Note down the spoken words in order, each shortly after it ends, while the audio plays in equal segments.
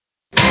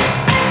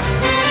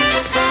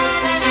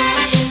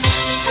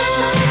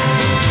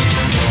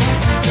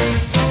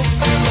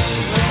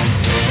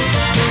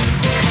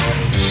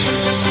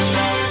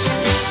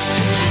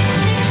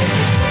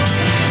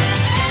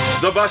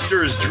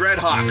Busters,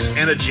 Dreadhawks,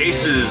 and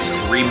Ajaces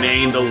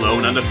remain the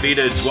lone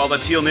undefeateds, while the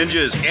Teal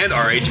Ninjas and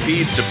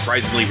RHPs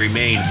surprisingly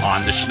remain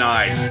on the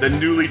schneid. The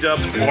newly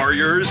dubbed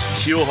Warriors,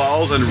 Keel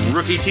Halls, and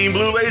rookie team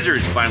Blue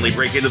Lasers finally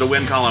break into the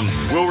win column.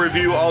 We'll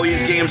review all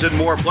these games and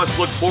more, plus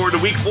look forward to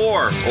Week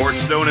 4. Or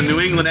it's known in New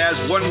England as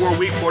one more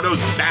week for those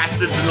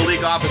bastards in the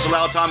league office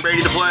allow Tom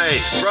Brady to play.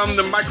 From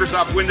the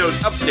Microsoft Windows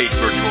Update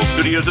Virtual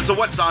Studios, it's a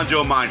What's on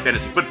Joe Mind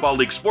Fantasy Football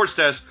League Sports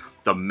Test,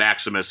 the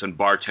Maximus and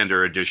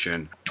Bartender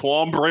edition.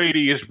 Tom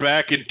Brady is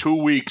back in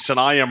 2 weeks, and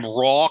I am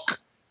rock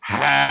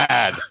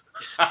had.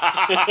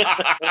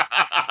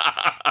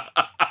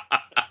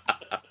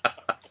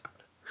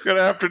 Good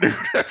afternoon,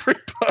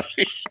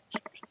 everybody.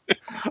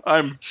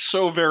 I'm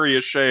so very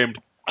ashamed.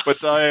 But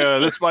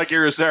this is Mike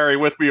Irizarry.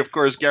 With me, of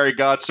course, Gary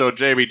Godso,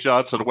 Jamie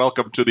Johnson.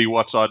 Welcome to the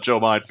What's on Joe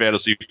Mind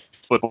Fantasy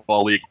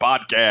Football League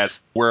podcast,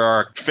 where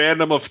our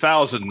fandom of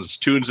thousands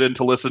tunes in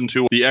to listen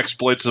to the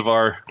exploits of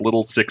our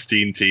little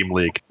 16-team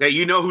league. Hey,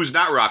 you know who's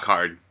not rock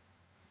hard?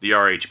 The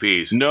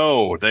RHPs.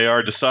 No, they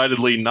are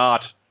decidedly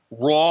not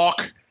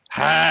rock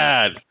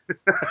had.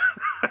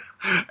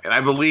 And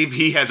I believe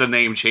he has a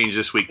name change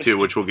this week, too,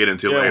 which we'll get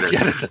into later. We'll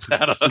get into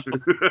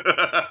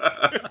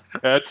that.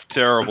 That's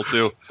terrible,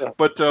 too.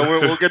 But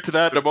we'll get to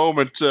that in a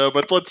moment.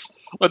 But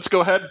let's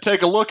go ahead and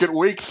take a look at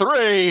Week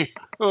 3,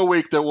 a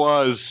week that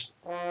was.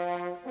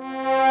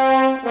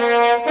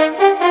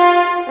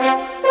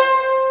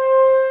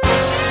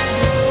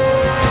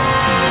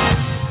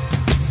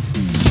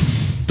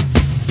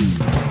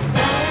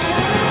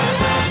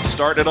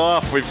 Starting it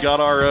off, we've got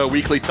our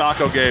weekly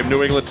taco game.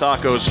 New England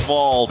Tacos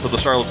fall to the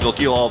Charlottesville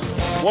Keel Halls,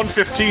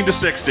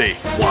 115-60.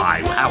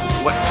 Why? How?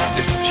 What?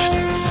 This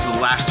is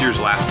last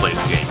year's last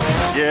place game.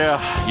 Yeah,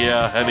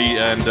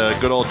 and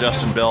good old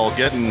Justin Bell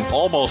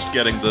almost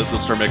getting the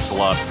Sir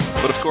Mix-a-Lot.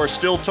 But of course,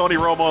 still Tony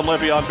Romo and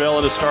Le'Veon Bell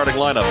in his starting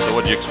lineup, so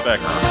what'd you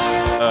expect?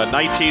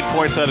 19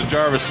 points out of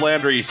Jarvis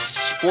Landry,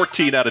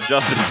 14 out of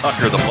Justin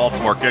Tucker, the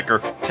Baltimore kicker,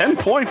 10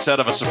 points out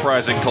of a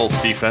surprising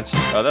Colts defense.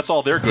 That's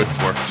all they're good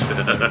for.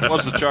 It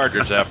was the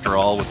Chargers, after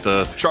all, with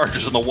the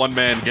Chargers and the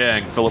one-man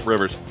gang, Phillip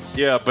Rivers.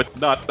 Yeah, but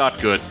not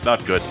good.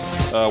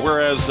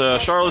 Whereas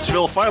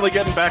Charlottesville finally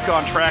getting back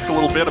on track a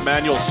little bit.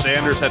 Emmanuel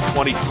Sanders had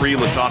 23,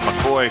 LaShawn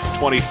McCoy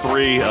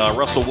 23,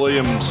 Russell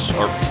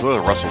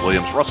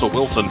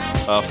Wilson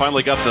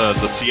finally got the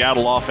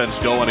Seattle offense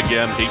going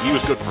again. He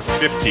was good for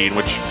 15,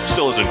 which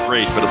still isn't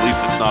great, but at least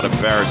it's not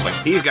embarrassing.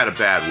 He's got a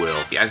bad will.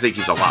 I think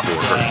he's a lot more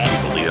hurt than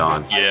people lead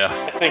on. Yeah.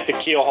 I think the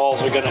Keel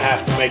Halls are going to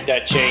have to make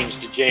that change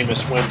to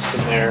Jameis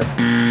Winston there.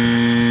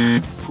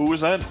 Who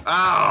was that?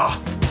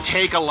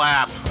 Take a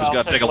lap. Who's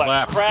got to take a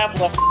lap? Crab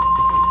leg.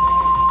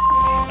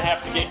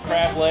 Have to get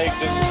crab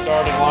legs in the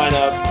starting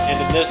lineup,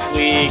 and in this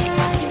league,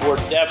 where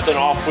depth and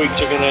off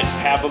weeks are going to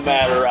have a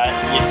matter,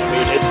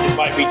 it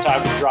might be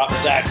time to drop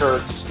Zach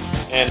Ertz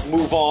and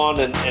move on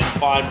and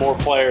find more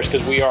players,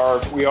 because we are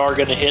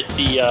going to hit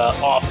the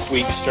off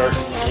week starting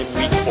in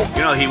week 4.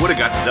 You know, he would have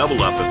got the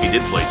double up if he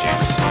did play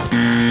James.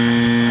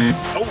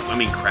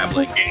 Crab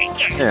leg.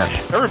 Yeah,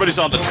 everybody's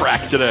on the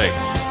track today.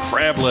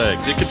 Crab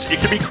legs. It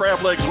could be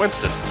Crab Legs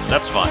Winston.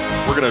 That's fine.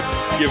 We're going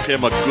to give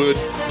him a good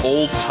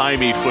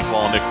old-timey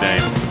football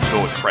nickname.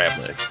 Go with Crab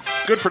Legs.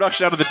 Good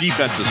production out of the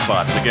defensive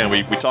spots. Again,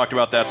 we talked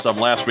about that some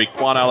last week.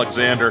 Quan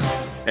Alexander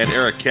and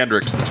Eric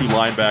Kendricks, the two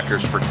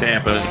linebackers for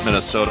Tampa and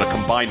Minnesota,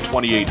 combined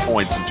 28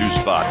 points in 2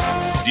 spots.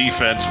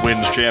 Defense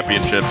wins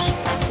championships,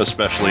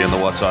 especially in the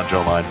What's on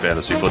Joe Mind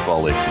Fantasy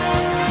Football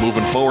League.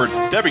 Moving forward,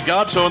 Debbie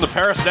Godso and the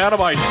Paris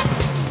Nanomites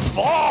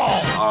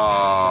fall!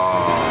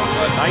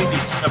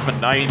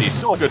 97-90.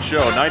 Still a good show.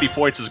 90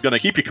 points is going to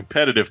keep you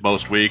competitive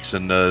most weeks,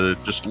 and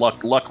just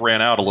luck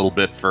ran out a little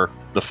bit for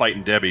the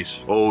Fighting Debbies.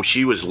 Oh,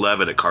 she was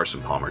livid at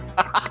Carson Palmer.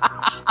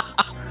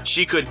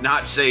 She could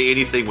not say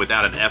anything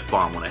without an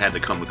F-bomb when it had to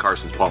come to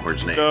Carson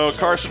Palmer's name. No,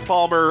 Carson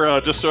Palmer,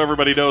 just so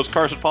everybody knows,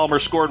 Carson Palmer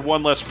scored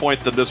 1 less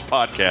point than this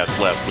podcast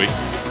last week.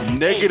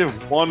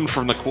 -1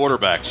 from the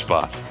quarterback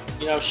spot.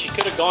 You know, she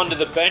could have gone to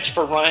the bench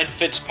for Ryan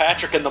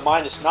Fitzpatrick in the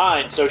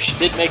 -9, so she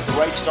did make the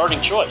right starting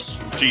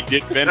choice. She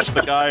did bench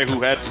the guy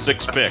who had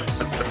 6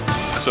 picks.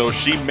 So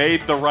she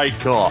made the right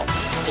call.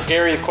 Well,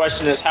 Gary, the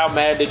question is, how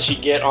mad did she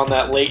get on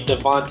that late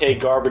Devontae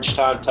garbage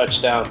time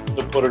touchdown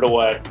to put it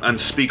away?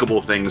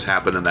 Unspeakable things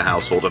happen in the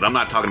household, and I'm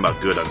not talking about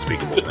good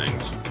unspeakable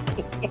things.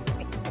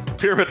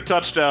 Pyramid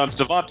touchdowns.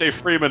 Devontae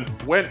Freeman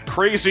went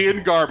crazy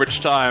in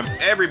garbage time.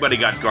 Everybody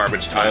got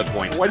garbage time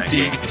points.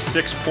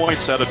 26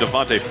 points out of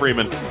Devontae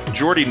Freeman.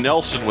 Jordy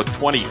Nelson with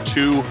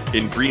 22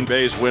 in Green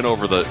Bay's win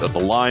over the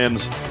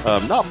Lions.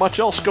 Not much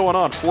else going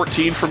on.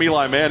 14 from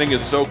Eli Manning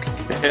is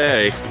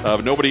okay.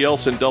 Nobody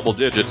else in double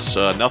digits.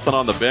 Nothing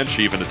on the bench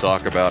even to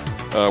talk about.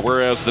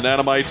 Whereas the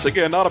Nanomites,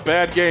 again, not a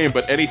bad game,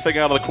 but anything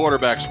out of the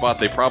quarterback spot,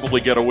 they probably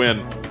get a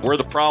win. Where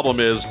the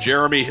problem is,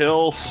 Jeremy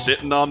Hill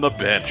sitting on the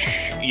bench.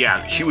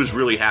 Yeah, she was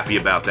really happy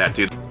about that,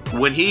 dude.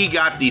 When he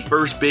got the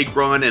first big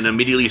run and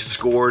immediately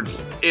scored,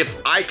 if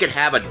I could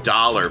have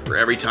 $1 for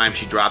every time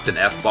she dropped an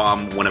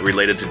F-bomb when it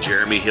related to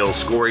Jeremy Hill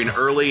scoring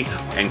early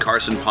and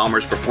Carson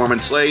Palmer's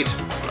performance late,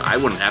 I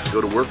wouldn't have to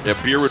go to work.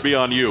 Yeah, beer would be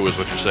on you, is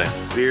what you're saying.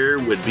 Beer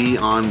would be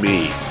on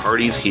me.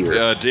 Party's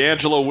here.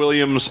 D'Angelo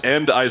Williams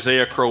and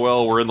Isaiah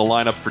Crowell were in the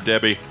lineup for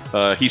Debbie.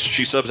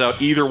 She subs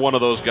out either one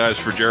of those guys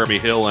for Jeremy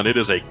Hill, and it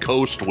is a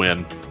coast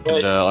win.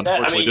 And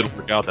unfortunately, didn't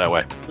work out that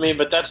way. I mean,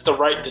 but that's the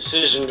right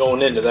decision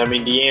going into that. I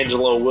mean,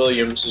 D'Angelo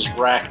Williams has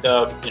racked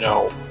up,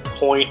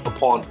 point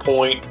upon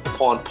point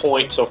upon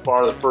point so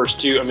far the first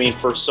two. I mean,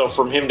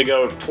 from him to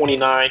go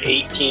 29,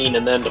 18,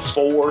 and then to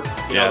 4,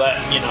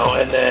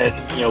 and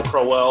then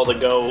Crowell to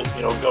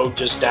go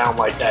just down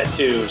like that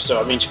too.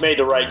 So I mean, she made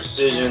the right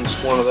decisions.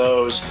 It's one of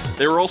those.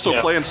 They were also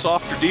playing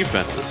softer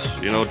defenses.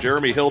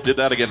 Jeremy Hill did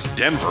that against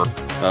Denver,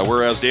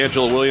 whereas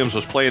D'Angelo Williams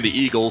was playing the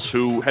Eagles,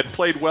 who had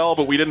played well,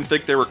 but we didn't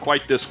think they were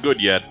quite this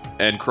good yet.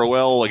 And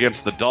Crowell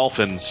against the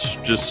Dolphins,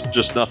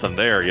 just nothing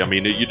there. I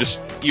mean,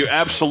 you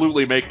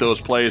absolutely make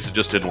those plays. It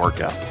just didn't work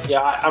out.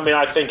 Yeah, I mean,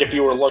 I think if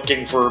you were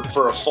looking for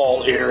a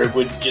fault here,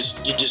 you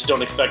just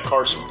don't expect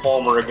Carson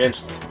Palmer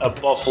against a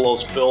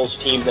Buffalo's Bills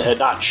team that had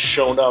not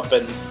shown up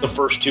in the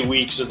first 2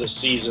 weeks of the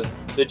season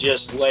to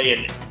just lay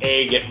an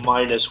egg at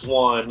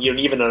 -1.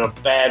 Even in a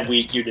bad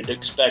week, you'd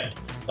expect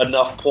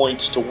enough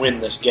points to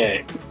win this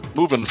game.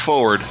 Moving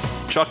forward,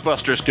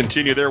 Chuckbusters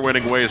continue their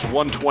winning ways,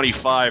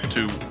 125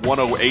 to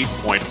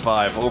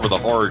 108.5 over the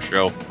Horror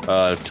Show.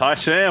 Ty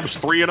Sam's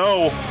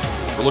 3-0.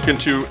 We're looking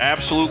to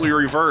absolutely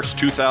reverse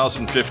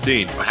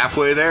 2015. We're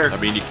halfway there. I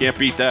mean, you can't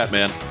beat that,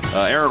 man.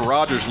 Aaron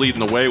Rodgers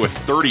leading the way with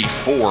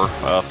 34.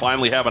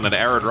 Finally having an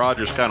Aaron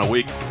Rodgers kind of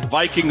week.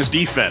 Vikings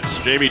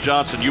defense. Jamie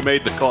Johnson, you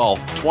made the call.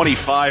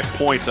 25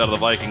 points out of the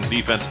Vikings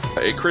defense.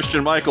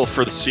 Christian Michael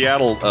for the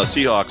Seattle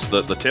Seahawks,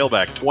 the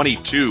tailback,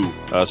 22.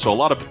 So a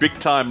lot of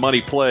big-time money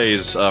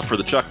plays for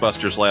the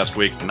Chuckbusters last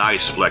week.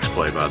 Nice flex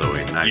play, by the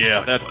way. Nice.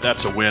 Yeah,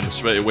 that's a win.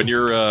 When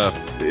you're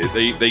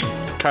they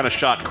kind of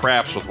shot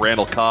craps with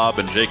Randall Cobb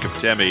and Jacob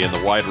Temme in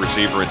the wide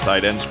receiver and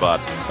tight end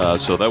spots.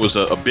 So that was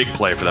a big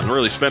play for them.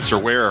 Really, Spencer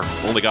Ware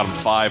only got him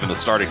 5 in the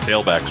starting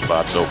tailback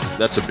spot. So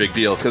that's a big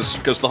deal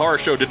because the Horror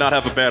Show did not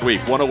have a bad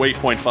week.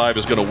 108.5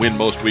 is going to win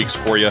most weeks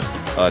for you.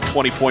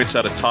 20 points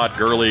out of Todd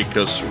Gurley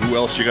because who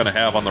else you going to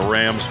have on the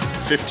Rams?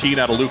 15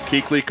 out of Luke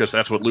Kuechly because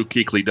that's what Luke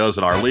Kuechly does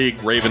in our league.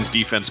 Ravens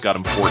defense got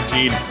him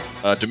 14.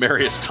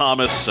 Demarius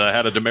Thomas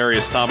had a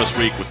Demarius Thomas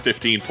week with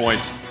 15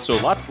 points. So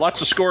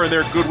lots of scoring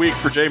there. Good week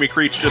for Jamie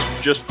Creech.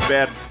 Just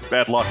bad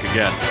luck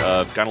again.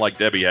 Kind of like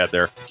Debbie had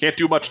there. Can't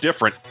do much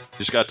different.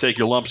 Just got to take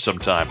your lumps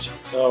sometimes.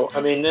 So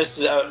I mean,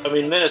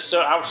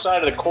 Minnesota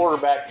outside of the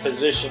quarterback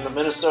position, the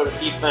Minnesota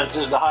defense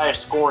is the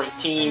highest scoring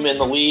team in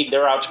the league.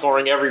 They're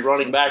outscoring every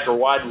running back or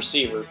wide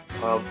receiver.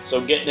 So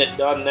getting it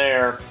done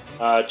there.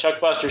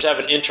 Chuckbusters have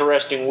an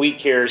interesting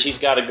week here as he's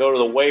got to go to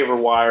the waiver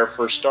wire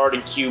for starting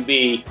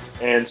QB,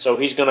 and so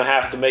he's going to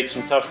have to make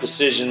some tough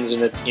decisions,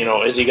 and it's,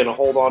 is he going to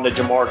hold on to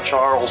Jamar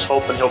Charles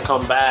hoping he'll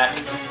come back,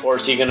 or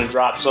is he going to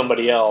drop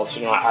somebody else?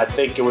 I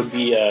think it would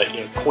be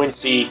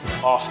Quincy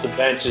off the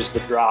bench is the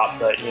drop,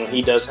 but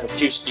he does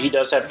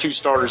have two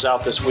starters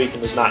out this week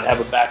and does not have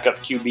a backup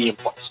QB in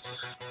place.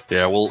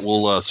 Yeah,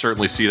 we'll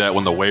certainly see that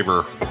when the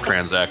waiver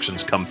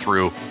transactions come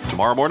through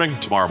tomorrow morning.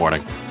 Tomorrow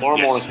morning.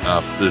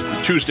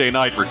 The Tuesday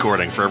night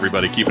recording for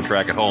everybody keeping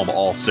track at home,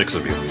 all 6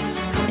 of you.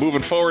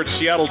 Moving forward,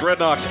 Seattle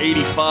Dreadnoughts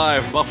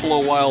 85, Buffalo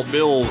Wild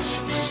Bills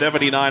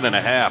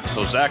 79.5.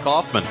 So Zach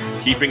Hoffman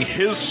keeping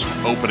his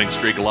opening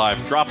streak alive,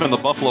 dropping the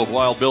Buffalo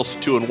Wild Bills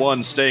to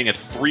 2-1, staying at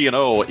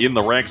 3-0 in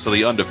the ranks of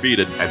the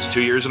undefeated. That's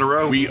 2 years in a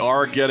row. We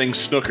are getting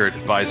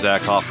snookered by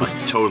Zach Hoffman.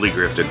 Totally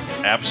grifted.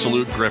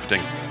 Absolute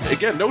grifting.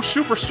 Again, no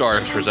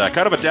superstars for Zach.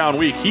 Kind of a down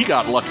week. He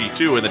got lucky,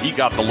 too, and then he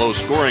got the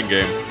low-scoring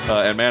game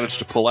and managed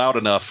to pull out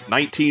enough.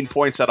 19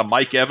 points out of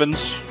Mike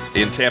Evans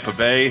in Tampa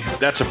Bay.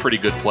 That's a pretty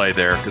good play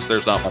there because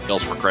there's not much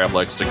else for crab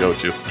legs to go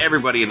to.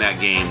 Everybody in that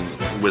game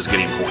was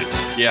getting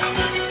points. Yeah.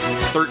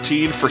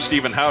 13 for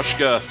Stephen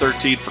Hauschka,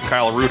 13 for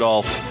Kyle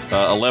Rudolph,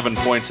 11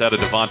 points out of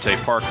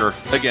Devontae Parker.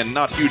 Again,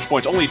 not huge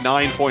points, only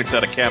 9 points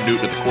out of Cam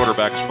Newton at the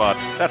quarterback spot.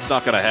 That's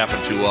not going to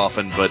happen too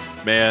often, but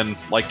man,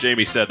 like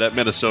Jamie said, that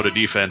Minnesota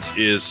defense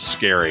is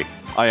scary.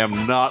 I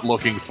am not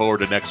looking forward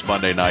to next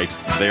Monday night.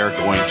 They are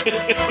going to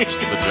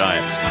the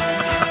Giants.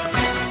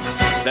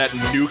 That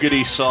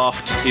nougaty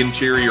soft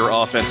interior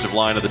offensive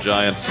line of the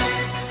Giants.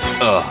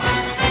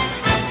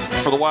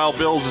 For the Wild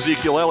Bills,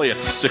 Ezekiel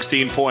Elliott,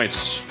 16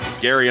 points.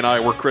 Gary and I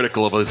were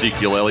critical of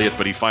Ezekiel Elliott,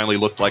 but he finally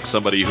looked like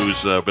somebody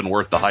who's been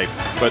worth the hype.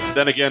 But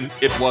then again,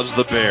 it was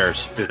the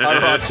Bears.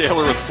 Tyrod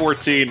Taylor with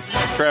 14,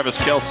 Travis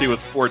Kelce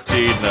with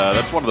 14.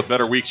 That's one of the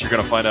better weeks you're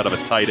going to find out of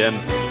a tight end.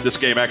 This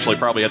game actually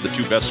probably had the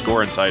 2 best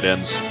scoring tight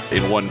ends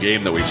in one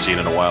game that we've seen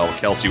in a while.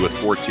 Kelce with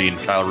 14,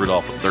 Kyle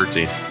Rudolph with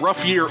 13.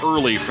 Rough year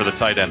early for the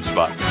tight end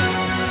spot.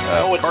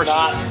 No, it's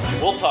not.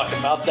 We'll talk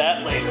about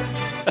that later.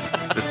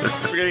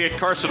 We're going to get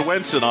Carson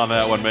Wentz in on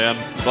that one, man.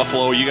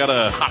 Buffalo, you got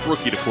a hot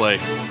rookie to play.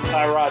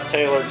 Tyrod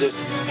Taylor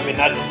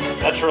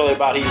that's really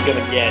about he's going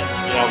to get.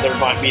 There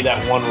might be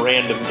that one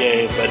random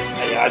game, but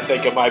I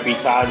think it might be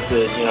time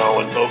to,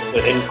 invoke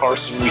the in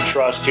Carson we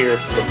trust here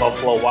for the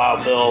Buffalo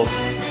Wild Bills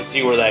to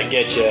see where that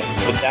gets you.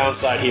 The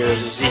downside here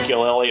is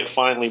Ezekiel Elliott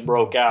finally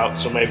broke out,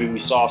 so maybe we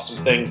saw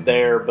some things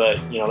there, but,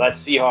 that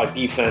Seahawks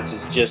defense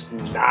is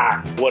just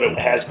not what it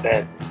has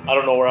been. I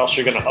don't know where else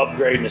you're going to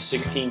upgrade in a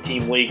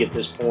 16-team league at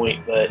this point,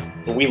 but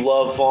we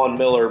love Von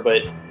Miller,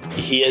 but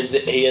he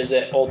is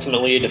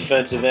ultimately a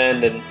defensive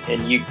end,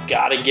 and you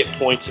got to get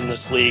points in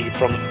this league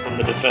from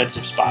the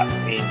defensive spot.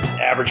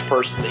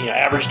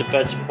 Average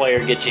defensive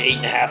player gets you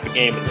 8.5 a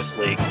game in this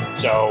league.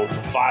 So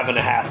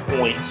 5.5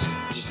 points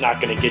just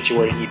not going to get you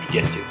where you need to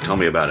get to. Tell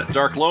me about it.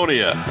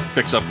 Darklonia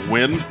picks up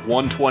win,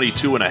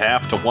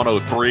 122.5 to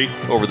 103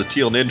 over the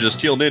Teal Ninjas.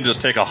 Teal Ninjas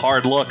take a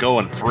hard look,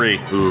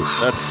 0-3.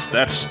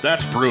 Oof.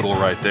 That's brutal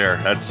right there.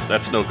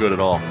 That's no good at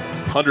all.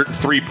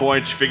 103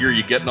 points. Figure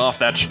you getting off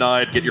that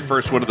schneid, get your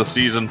first win of the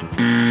season.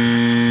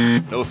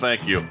 No,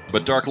 thank you.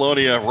 But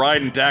Darklonia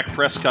riding Dak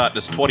Prescott and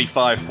his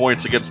 25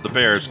 points against the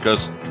Bears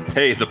because,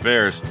 hey, the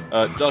Bears.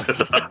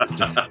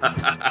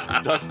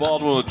 Doug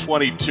Baldwin with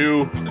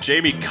 22.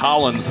 Jamie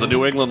Collins, the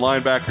New England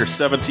linebacker,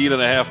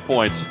 17.5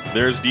 points.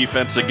 There's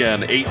defense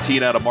again.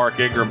 18 out of Mark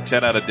Ingram,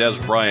 10 out of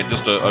Dez Bryant.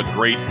 Just a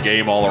great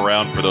game all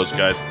around for those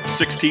guys.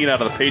 16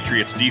 out of the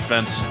Patriots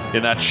defense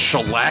in that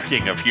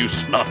shellacking of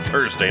Houston on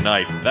Thursday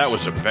night. That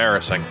was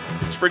embarrassing.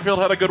 Springfield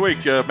had a good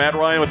week. Matt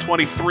Ryan with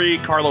 23.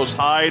 Carlos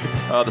Hyde,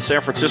 the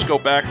San Francisco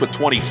back with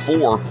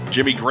 24.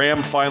 Jimmy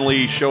Graham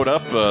finally showed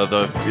up.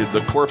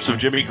 The corpse of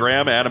Jimmy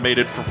Graham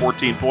animated for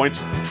 14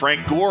 points.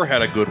 Frank Gore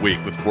had a good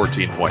week with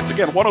 14 points.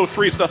 Again,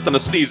 103 is nothing to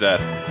sneeze at.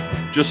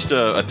 Just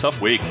a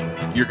tough week.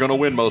 You're going to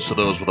win most of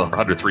those with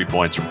 103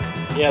 points.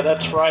 Yeah,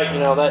 that's right.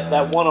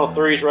 That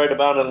 103 is right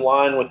about in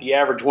line with the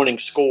average winning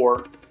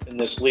score in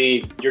this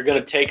league. You're going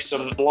to take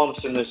some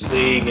lumps in this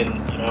league, and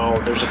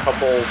there's a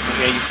couple.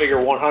 You figure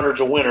 100's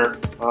a winner,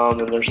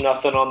 and there's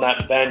nothing on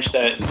that bench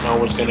that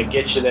was going to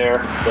get you there.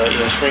 But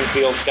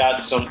Springfield's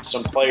got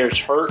some players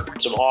hurt,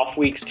 some off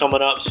weeks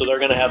coming up, so they're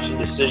going to have some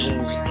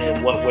decisions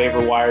in what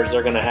waiver wires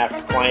they're going to have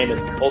to claim.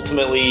 And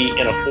ultimately,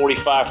 in a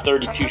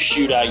 45-32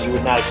 shootout, you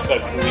would not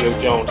expect Julio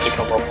Jones to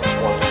come up with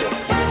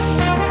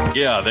one.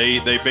 Yeah, they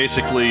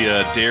basically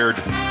dared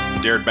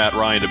Matt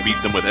Ryan to beat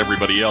them with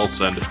everybody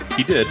else, and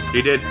he did.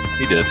 He did.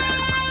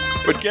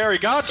 But Gary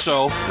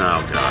Godso,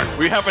 oh God,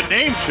 we have a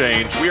name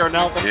change. We are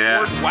now the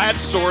Fort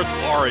Wadsworth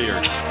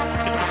Warriors.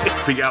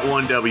 We got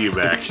one W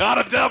back.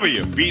 Got a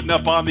W. Beating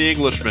up on the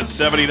Englishmen,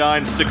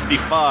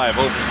 79-65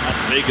 over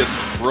Las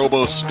Vegas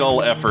Robo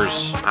Skull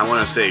Effers. I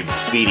want to say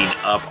beating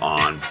up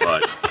on,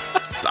 but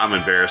I'm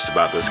embarrassed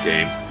about this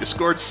game. You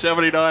scored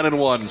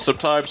 79-1.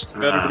 Sometimes it's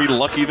better to be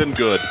lucky than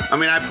good.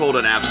 I pulled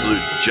an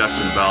absolute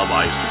Justin Bell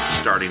by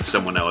starting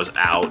someone that was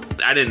out.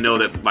 I didn't know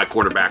that my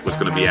quarterback was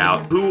going to be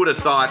out. Who would have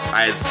thought?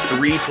 I had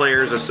 3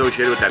 players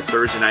associated with that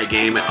Thursday night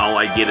game, and all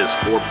I get is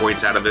 4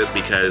 points out of it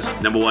because,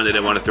 number one, they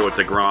didn't want to throw it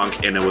to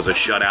Gronk, and it was a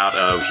shutout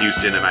of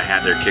Houston, and I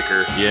had their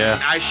kicker. Yeah.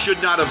 I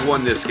should not have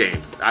won this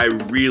game. I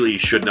really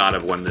should not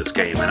have won this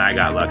game, and I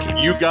got lucky.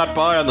 You got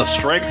by on the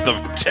strength of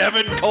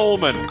Tevin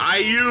Coleman.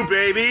 IU,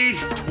 baby!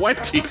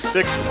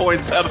 26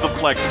 points out of the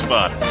flex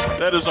spot.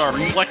 That is our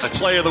flex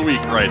play of the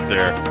week right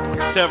there.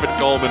 Tevin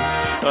Coleman.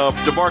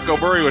 DeMarco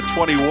Murray with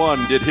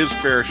 21 did his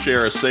fair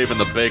share of saving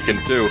the bacon,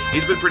 too.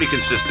 He's been pretty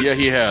consistent. Yeah,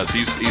 he has.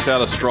 He's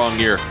had a strong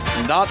year.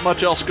 Not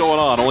much else going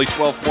on. Only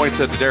 12 points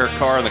at Derek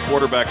Carr in the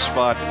quarterback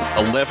spot.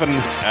 11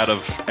 out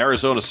of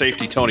Arizona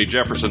safety Tony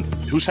Jefferson,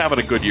 who's having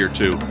a good year,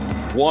 too.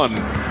 1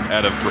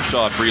 out of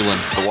Rashad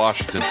Breeland, the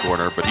Washington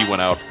corner, but he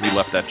went out. He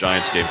left that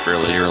Giants game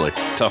fairly early.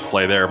 Tough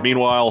play there.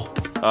 Meanwhile,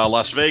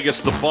 Las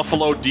Vegas, the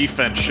Buffalo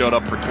defense showed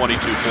up for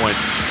 22 points.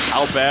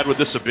 How bad would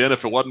this have been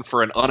if it wasn't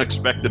for an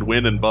unexpected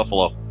win in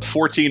Buffalo?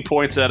 14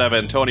 points out of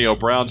Antonio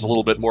Brown's a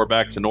little bit more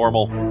back to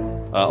normal.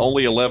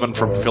 Only 11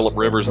 from Phillip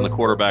Rivers in the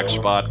quarterback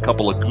spot.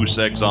 Couple of goose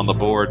eggs on the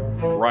board.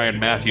 Ryan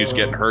Matthews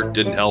getting hurt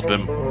didn't help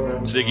him.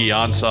 Ziggy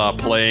Ansah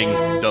playing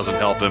doesn't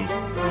help him.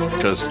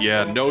 Because,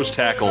 nose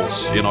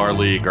tackles in our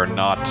league are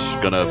not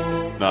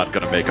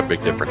gonna make a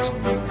big difference.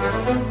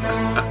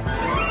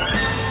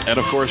 And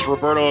of course,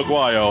 Roberto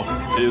Aguayo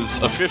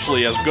is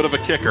officially as good of a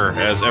kicker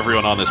as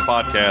everyone on this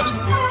podcast.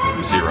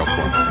 0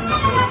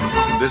 points.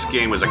 This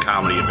game was a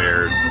comedy of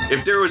errors.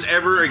 If there was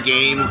ever a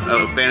game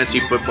of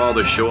fantasy football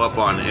to show up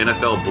on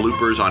NFL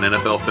bloopers on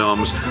NFL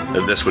films,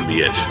 this would be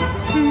it.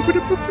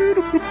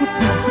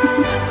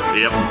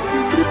 Yep.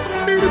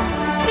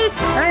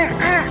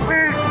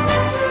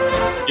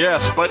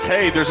 Yes, but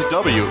hey, there's a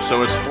W,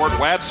 so it's Fort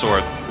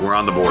Wadsworth. We're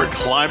on the board.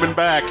 Climbing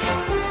back.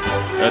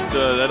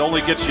 That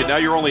only gets you, now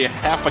you're only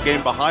half a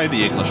game behind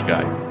the English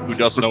guy who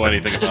doesn't know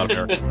anything about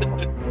America.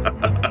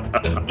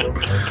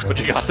 But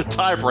you got the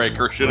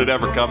tiebreaker should it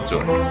ever come to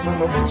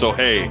it. So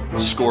hey,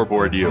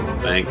 scoreboard you.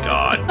 Thank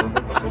God.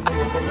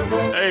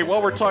 Hey,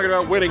 while we're talking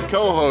about winning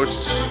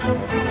co-hosts,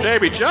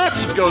 Jamie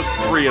Johnson goes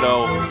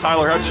 3-0.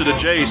 Tyler Hudson and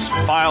Jace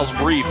files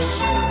briefs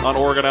on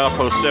Oregon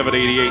Outpost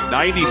 788,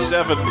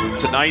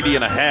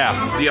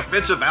 97-90.5. The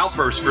offensive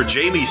outburst for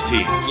Jamie's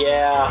team.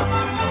 Yeah,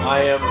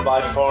 I am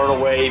by far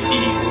and away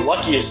the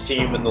luckiest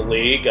team in the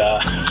league. I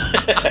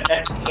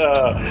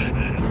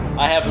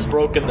haven't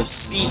broken the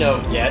C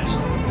note yet,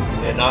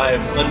 and I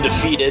am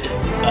undefeated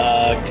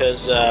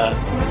because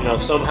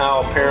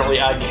somehow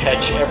apparently I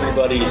catch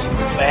everybody's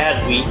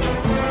bad week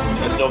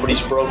because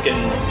nobody's broken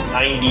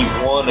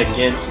 91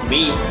 against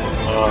me.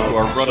 You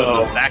are running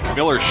the Zach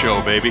Miller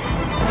show, baby.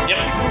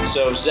 Yep.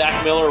 So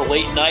Zach Miller,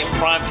 late night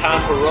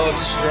primetime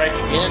heroics strike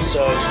again.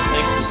 So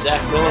thanks to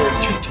Zach Miller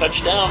and 2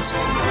 touchdowns,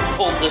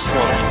 pulled this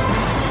one.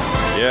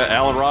 Yeah,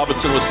 Allen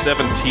Robinson was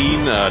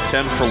 17,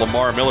 10 for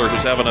Lamar Miller,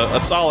 who's having a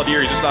solid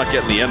year. He's just not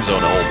getting the end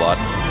zone a whole lot.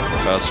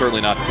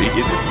 Certainly not.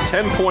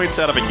 10 points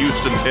out of a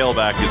Houston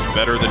tailback is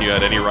better than you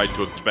had any right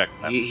to expect.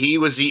 He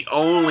was the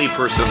only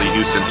person on the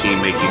Houston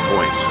team making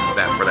points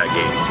for that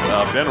game.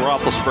 Ben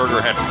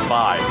Roethlisberger had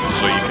 5,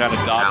 so you kind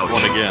of dodged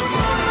one again.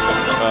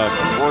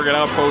 Oregon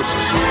Outpost,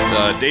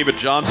 David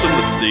Johnson,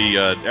 the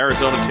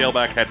Arizona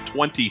tailback, had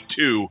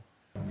 22.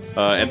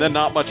 And then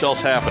not much else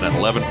happened.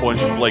 11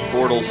 points for Blake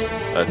Bortles,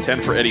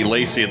 10 for Eddie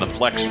Lacy in the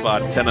flex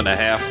spot,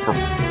 10.5 for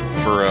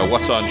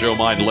What's on Joe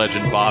Mind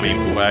legend Bobby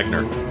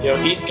Wagner.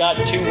 He's got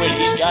two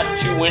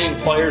winning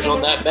players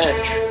on that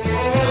bench.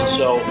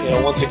 So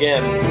once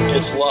again,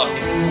 it's luck.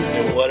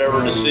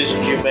 Whatever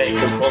decisions you make,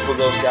 because both of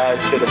those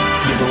guys could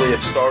have easily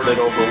have started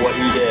over what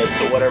he did.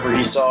 So whatever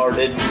he saw or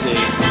didn't see,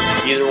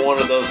 either one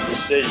of those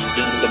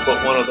decisions to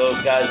put one of those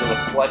guys in the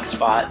flex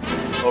spot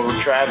over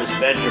Travis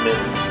Benjamin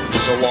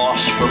is a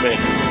loss for me.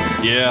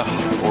 Yeah,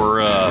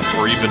 or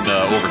even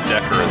over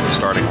Decker in the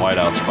starting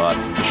wideout spot.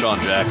 Deshaun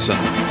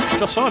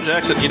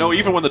Jackson,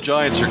 even when the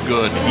Giants are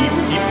good,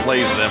 he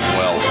plays them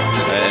well.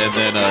 And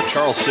then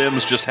Charles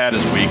Sims just had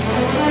his week.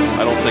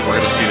 I don't think we're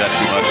going to see that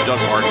too much. Doug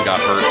Martin got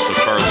hurt, so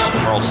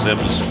Charles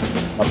Sims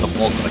got the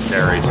bulk of the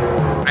carries.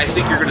 I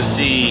think you're going to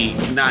see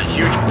not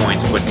huge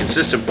points, but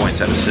consistent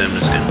points out of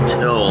Sims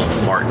until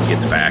Martin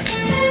gets back.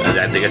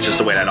 I think it's just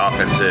the way that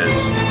offense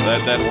is.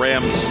 That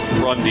Rams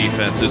run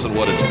defense isn't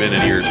what it's been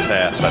in years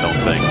past, I don't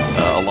think.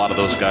 A lot of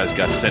those guys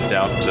got sent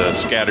out,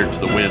 scattered to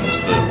the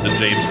winds, the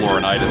James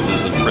Laurinaitis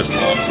and Chris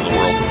Longs of the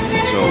world.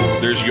 So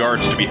there's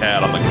yards to be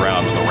had on the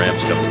ground when the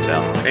Rams come to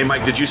town. Hey,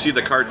 Mike, did you see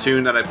the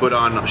cartoon that I put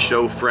on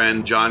show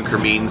friend John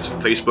Kermean's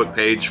Facebook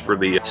page for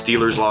the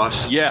Steelers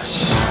loss?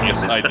 Yes,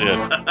 I did.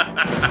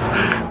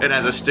 It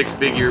has a stick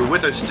figure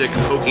with a stick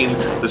poking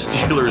the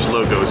Steelers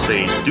logo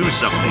saying, "Do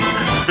something."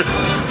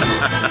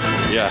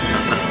 Yeah.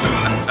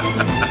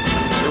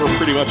 They were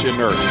pretty much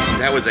inert.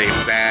 That was a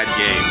bad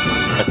game.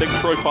 I think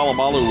Troy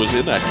Polamalu was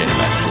in that game,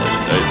 actually.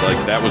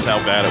 That was how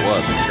bad it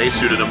was. They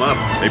suited him up.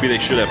 Maybe they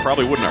should have.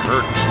 Probably wouldn't have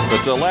hurt.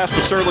 But last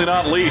but certainly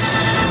not least,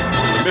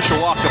 the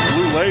Mishawaka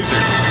Blue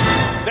Lasers.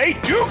 They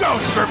do go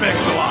Sir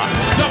Mix-a-Lot.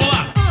 Double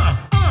up.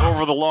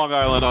 Over the Long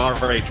Island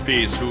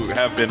RHPs, who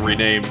have been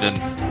renamed,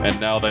 and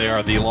now they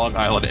are the Long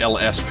Island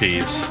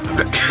LSPs.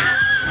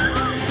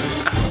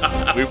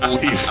 We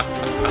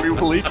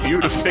will leave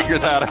you to figure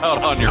that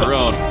out on your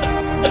own.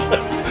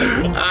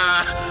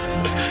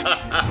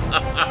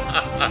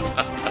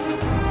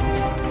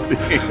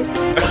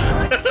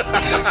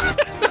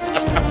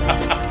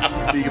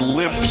 The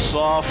limp,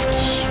 soft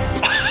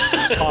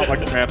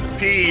comic man.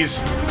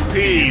 Peas.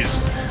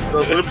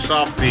 The lip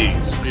soft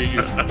peas.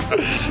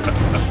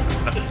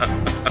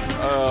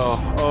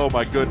 Oh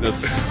my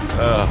goodness.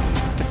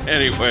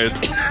 Anyway,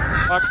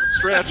 Dr.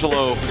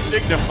 Strangelo,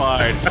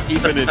 dignified,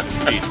 even in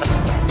defeat.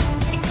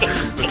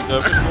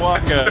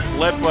 Mishawaka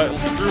led by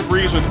Drew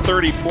Brees with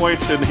 30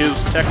 points in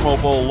his Tecmo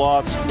Bowl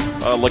loss.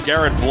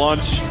 LeGarrette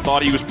Blount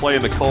thought he was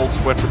playing the Colts,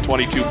 went for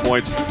 22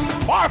 points.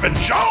 Marvin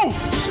Jones,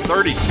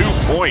 32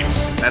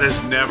 points. That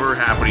is never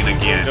happening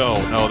again.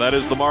 No, that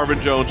is the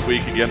Marvin Jones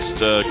week against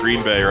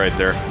Green Bay right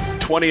there.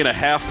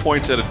 20.5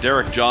 points out of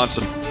Derek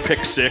Johnson.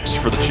 Pick 6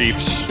 for the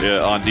Chiefs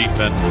on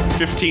defense.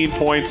 15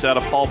 points out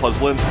of Paul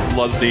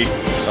Posluszny,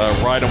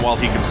 ride him while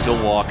he can still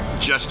walk.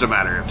 Just a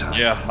matter of time.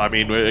 Yeah, I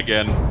mean,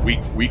 again,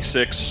 week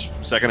 6,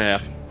 second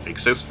half. Week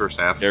 6, first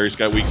half. Gary's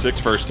got week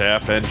 6, first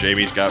half, and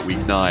Jamie's got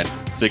week 9. I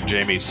think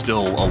Jamie's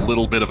still a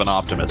little bit of an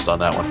optimist on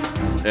that one.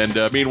 And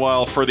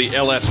meanwhile, for the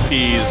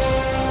LSPs,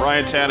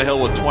 Ryan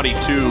Tannehill with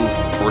 22.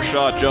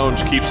 Rashad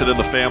Jones keeps it in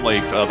the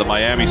family. The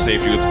Miami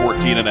safety with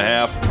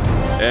 14.5.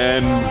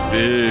 And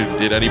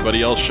did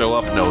anybody else show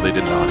up? No, they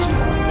did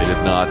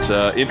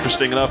not.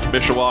 Interesting enough,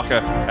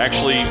 Mishawaka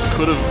actually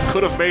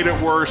could have made it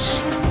worse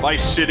by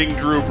sitting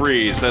Drew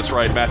Brees. That's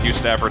right, Matthew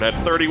Stafford had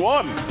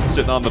 31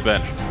 sitting on the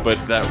bench, but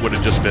that would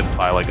have just been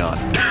piling on.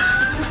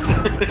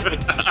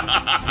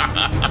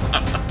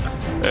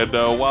 And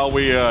while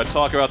we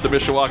talk about the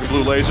Mishawaka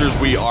Blue Lasers,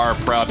 we are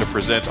proud to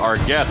present our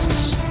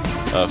guests,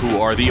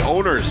 who are the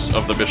owners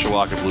of the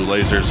Mishawaka Blue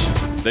Lasers.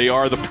 They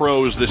are the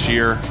pros this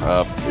year.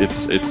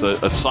 It's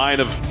a sign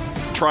of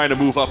trying to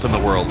move up in the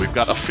world. We've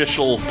got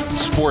official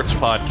sports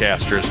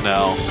podcasters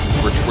now.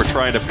 We're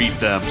trying to beat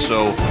them.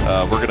 So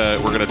we're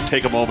gonna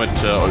take a moment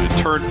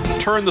to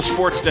turn the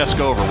sports desk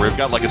over. We've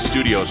got like a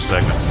studio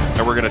segment,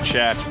 and we're gonna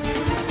chat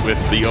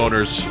with the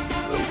owners.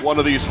 One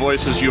of these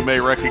voices you may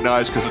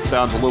recognize because it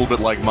sounds a little bit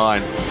like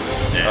mine.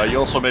 You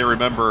also may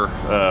remember.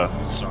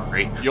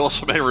 You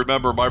also may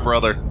remember my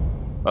brother,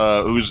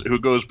 who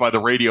goes by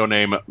the radio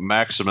name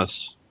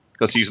Maximus,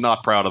 because he's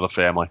not proud of the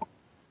family.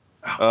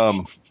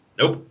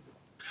 Nope.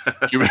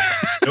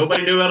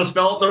 Nobody knew how to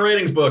spell it in the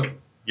ratings book.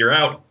 You're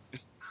out.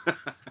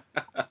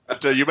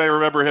 You may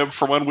remember him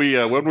from when we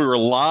were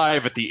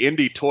live at the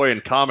Indie Toy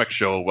and Comic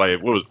Show.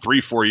 What was it,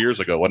 3-4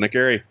 years ago, wasn't it,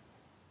 Gary?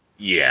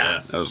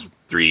 Yeah, that was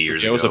 3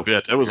 years ago. It was a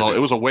bit. It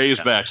was a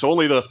ways back. So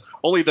only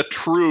the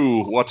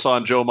true What's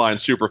on Joe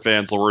Mind super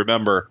fans will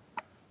remember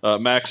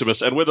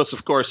Maximus, and with us,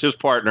 of course, his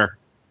partner,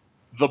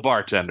 the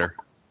Bartender,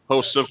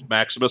 host of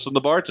Maximus and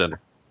The Bartender.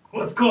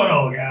 What's going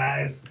on,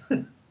 guys?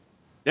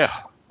 Yeah.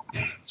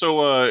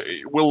 So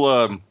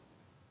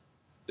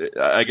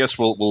I guess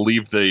we'll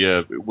leave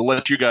we'll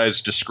let you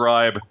guys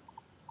describe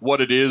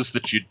what it is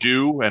that you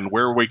do and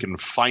where we can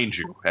find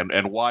you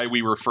and why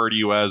we refer to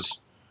you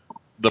as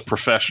the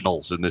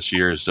professionals in this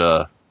year's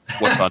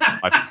What's on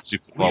my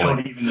Super We Bowl.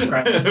 don't even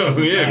describe ourselves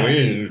as that.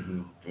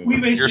 We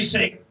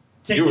basically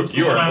take you what's are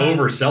going on.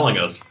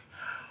 overselling us.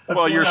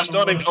 Well, your What's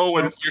going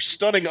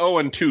stunning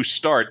on. 0-2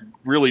 start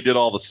really did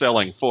all the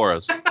selling for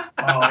us.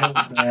 Oh, it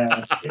was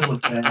bad. It was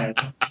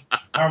bad.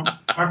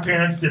 Our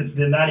parents did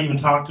not even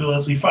talk to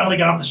us. We finally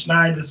got off the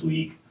schneid this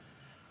week,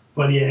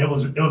 but yeah, it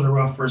was a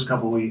rough first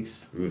couple of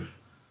weeks. Oof.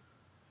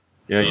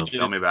 Yeah, So,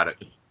 tell me about it.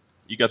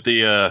 You got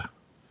the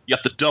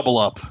double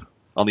up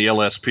on the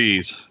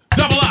LSPs.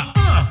 Double up!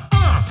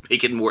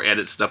 Making more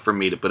edit stuff for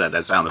me to put out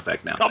that sound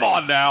effect now. Come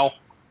on now.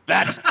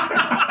 That's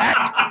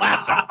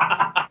classic.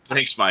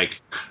 Thanks,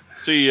 Mike.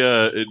 See,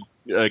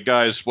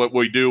 guys, what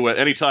we do,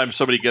 anytime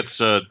somebody gets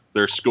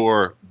their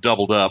score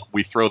doubled up,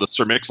 we throw the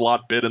Sir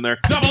Mix-a-Lot bit in there.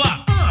 Double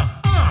up!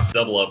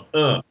 Double up.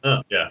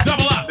 Yeah.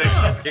 Double up!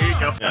 There you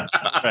go. Yeah.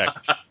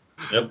 Correct.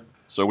 Yep.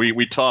 So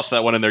we tossed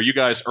that one in there. You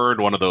guys earned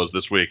one of those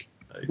this week.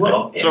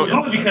 Well, it was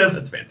only because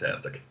that's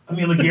fantastic. I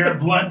mean, LeGarrette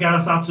Blunt got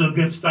us off to a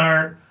good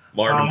start.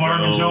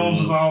 Marvin Jones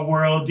was all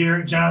world.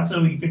 Derek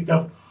Johnson we picked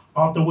up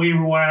off the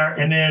waiver wire,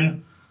 and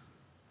then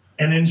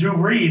Drew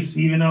Brees.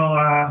 Even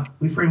though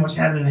we pretty much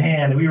had it in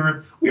hand, we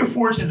were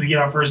fortunate to get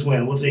our first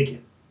win. We'll take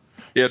it.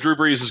 Yeah, Drew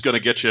Brees is going to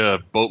get you a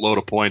boatload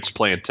of points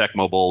playing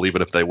Tecmo Bowl, even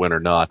if they win or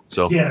not.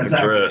 So yeah,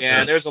 exactly.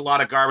 Yeah, there's a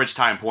lot of garbage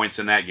time points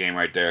in that game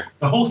right there.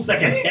 The whole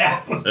second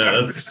half was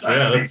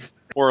that's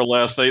more or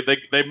less, they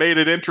made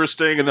it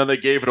interesting, and then they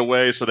gave it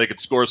away so they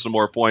could score some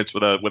more points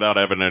without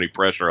having any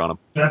pressure on them.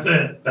 That's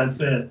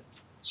it.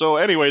 So,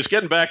 anyways,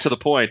 getting back to the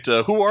point,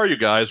 who are you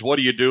guys? What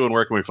do you do, and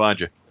where can we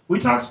find you? We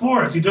talk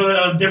sports. We do it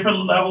on a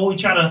different level. We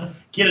try to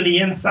get in the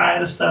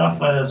inside of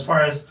stuff as far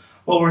as,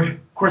 well, we're,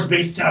 of course,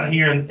 based out of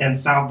here in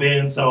South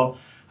Bend. So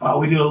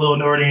we do a little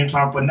Notre Dame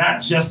talk, but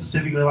not just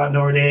specifically about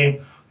Notre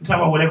Dame. We talk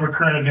about whatever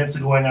current events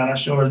are going on. Our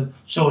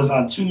show is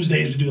on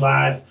Tuesdays. We do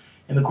live.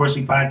 And, of course,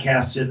 we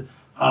podcast it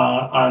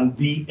on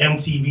the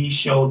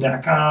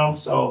mtvshow.com.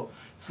 So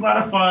it's a lot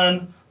of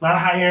fun, a lot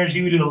of high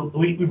energy.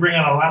 We bring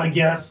on a lot of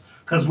guests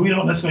because we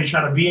don't necessarily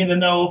try to be in the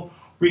know.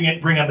 Bring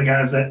on the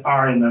guys that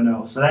are in the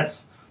know. So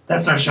that's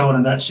our show in a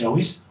nutshell.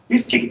 We just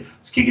kick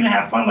it and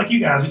have fun like you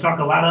guys. We talk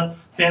a lot of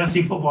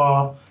fantasy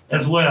football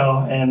as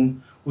well,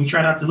 and we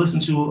try not to listen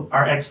to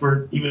our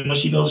expert, even though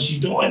she knows what she's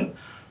doing.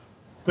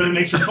 But it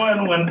makes it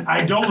fun when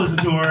I don't listen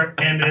to her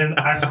and then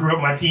I screw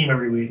up my team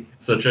every week.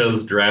 Such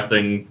as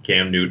drafting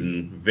Cam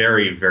Newton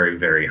very, very,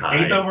 very high.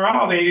 8th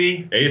overall,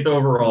 baby. 8th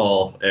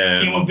overall.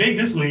 And came up big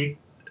this week.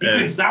 He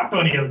couldn't stop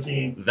on the other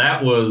team.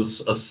 That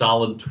was a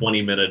solid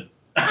 20-minute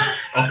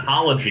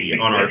apology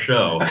on our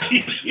show.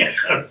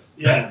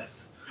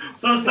 Yes.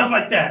 So stuff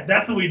like that.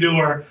 That's what we do.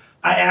 Or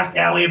I asked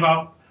Allie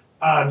about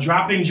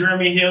dropping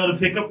Jeremy Hill to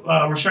pick up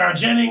Rashard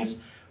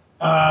Jennings.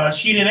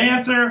 She didn't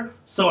answer,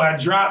 so I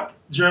dropped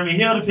Jeremy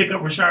Hill to pick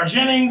up Rashard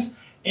Jennings,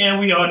 and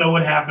we all know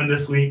what happened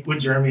this week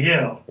with Jeremy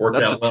Hill.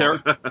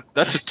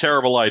 That's a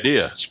terrible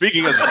idea.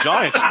 Speaking as a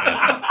Giants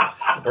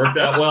fan, worked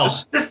out well.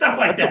 Just stuff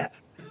like that.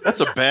 That's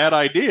a bad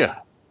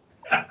idea.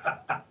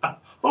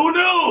 Oh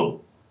no!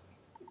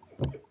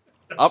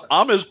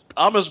 I'm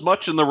as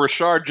much in the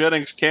Rashard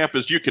Jennings camp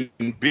as you can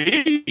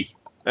be,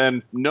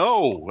 and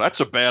no, that's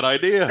a bad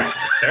idea.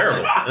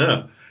 Terrible.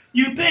 Yeah.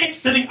 You think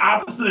sitting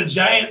opposite a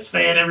Giants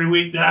fan every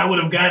week that I would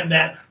have gotten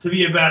that to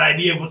be a bad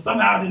idea, but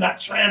somehow it did not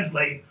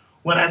translate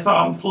when I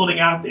saw him floating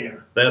out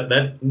there.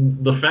 That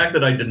the fact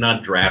that I did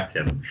not draft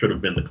him should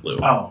have been the clue.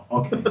 Oh,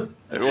 okay.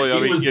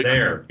 Well, he was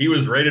there. He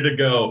was ready to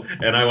go,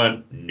 and I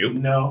went, nope.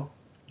 No.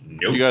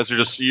 Nope. You guys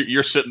are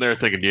you're sitting there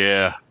thinking,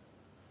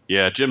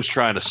 yeah, Jim's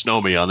trying to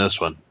snow me on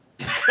this one.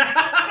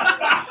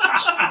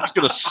 He's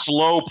going to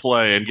slow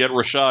play and get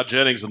Rashad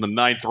Jennings in the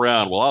 9th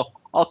round. Well,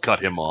 I'll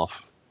cut him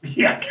off.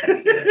 Yeah,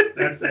 that's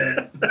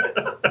it.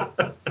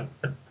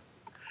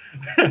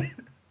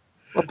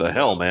 What the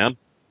hell, man?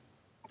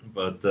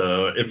 But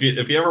if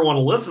you ever want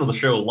to listen to the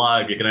show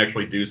live, you can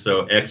actually do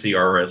so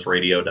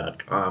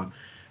xersradio.com.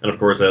 And of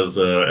course,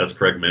 as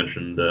Craig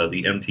mentioned,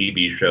 the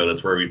MTB show,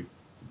 that's where we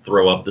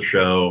throw up the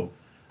show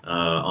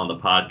on the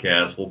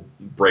podcast. We'll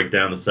break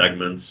down the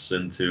segments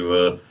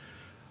into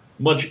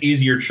much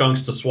easier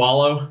chunks to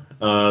swallow,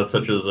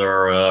 such as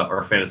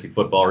our fantasy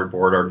football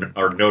report,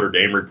 our Notre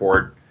Dame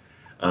report,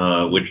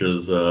 which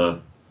is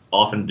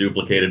often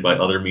duplicated by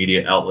other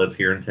media outlets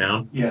here in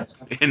town. Yes.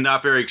 And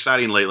not very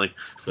exciting lately.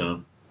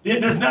 So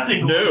there's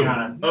nothing going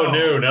on. No. Oh,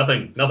 no,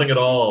 nothing at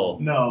all.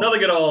 No.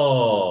 Nothing at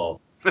all.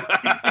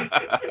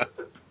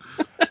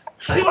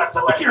 Tell you what,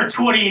 someone you're a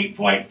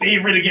 28-point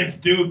favorite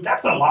against Duke.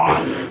 That's a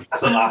loss.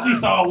 That's a loss we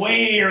saw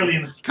way early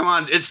in the season. Come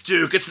on, it's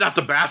Duke. It's not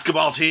the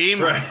basketball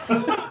team. Right.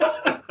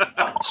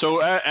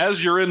 So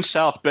as you're in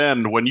South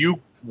Bend, when you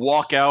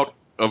walk out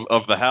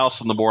of the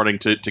house in the morning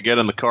to get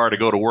in the car to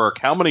go to work,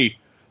 how many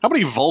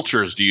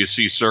vultures do you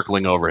see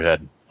circling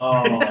overhead?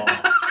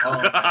 The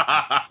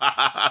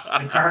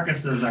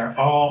carcasses are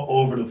all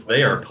over the place.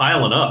 They are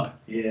piling up.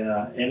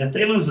 Yeah, and if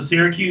they lose to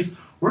Syracuse,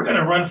 we're going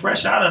to run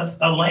fresh out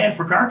of land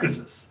for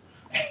carcasses.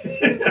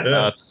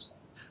 That's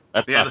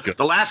not good.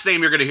 The last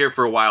name you're going to hear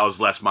for a while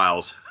is Les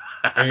Miles.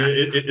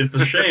 It's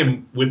a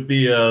shame with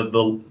the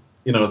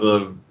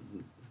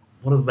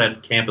what is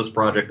that campus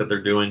project that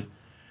they're doing?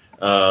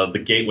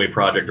 The Gateway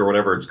Project or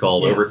whatever it's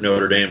called over at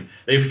Notre Dame.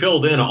 They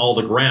filled in all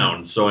the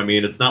ground, so I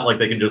mean, it's not like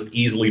they can just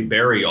easily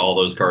bury all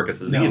those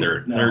carcasses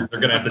either. No. They're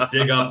going to have to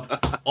dig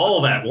up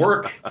all that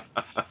work.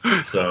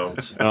 So,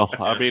 well,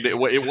 I mean,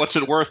 what's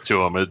it worth to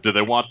them? Do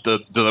they want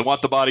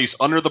the bodies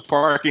under the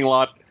parking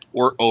lot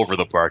or over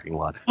the parking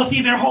lot? Well,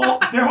 see, their whole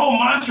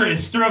mantra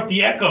is stir up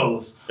the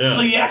echoes. Yeah.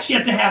 So you actually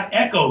have to have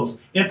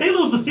echoes. And if they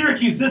lose to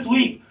Syracuse this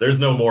week, there's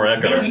no more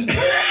echoes.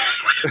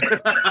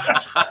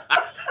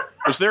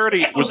 Was there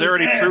any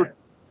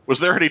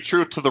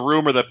truth to the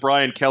rumor that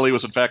Brian Kelly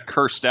was in fact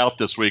cursed out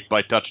this week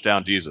by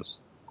Touchdown Jesus?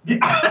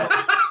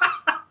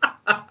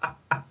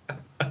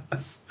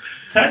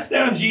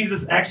 Touchdown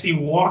Jesus actually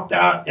walked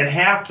out at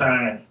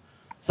halftime.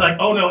 It's like,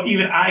 oh no,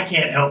 even I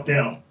can't help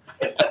them.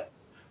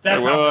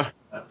 That's how.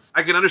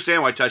 I can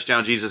understand why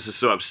Touchdown Jesus is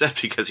so upset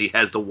because he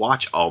has to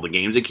watch all the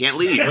games and can't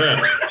leave.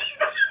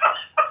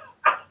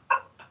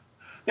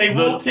 They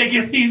won't take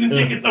his season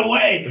tickets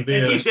away, and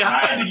he's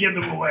trying to give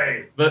them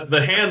away.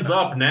 The hands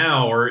up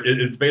now, or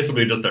it's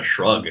basically just a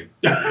shrug.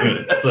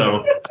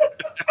 So,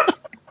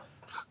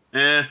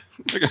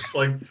 it's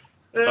like,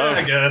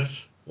 I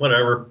guess,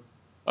 whatever.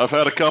 I've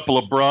had a couple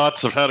of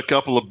brats. I've had a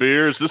couple of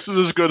beers. This is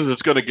as good as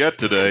it's going to get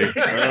today.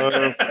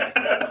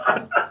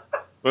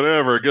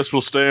 Whatever. I guess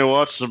we'll stay and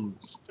watch some,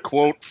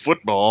 quote,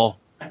 football.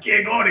 I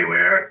can't go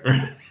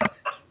anywhere.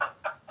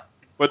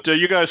 But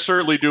you guys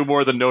certainly do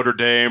more than Notre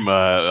Dame.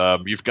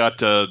 You've got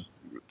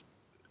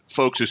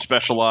folks who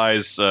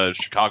specialize,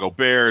 Chicago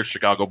Bears,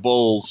 Chicago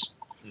Bulls,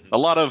 a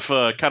lot of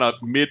kind of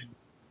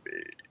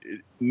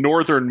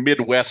northern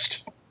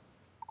Midwest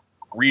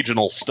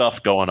regional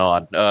stuff going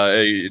on.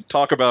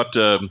 Talk about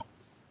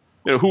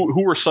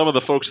who are some of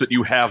the folks that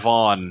you have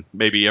on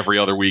maybe every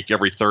other week,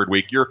 every third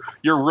week. Your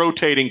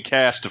rotating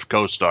cast of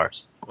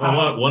co-stars.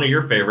 Well, one of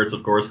your favorites,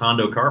 of course,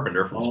 Hondo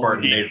Carpenter from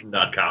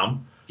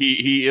SpartanNation.com.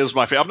 He is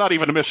my favorite. I'm not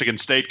even a Michigan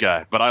State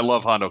guy, but I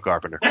love Hondo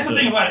Carpenter. That's the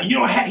thing about it. You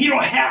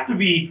don't have to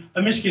be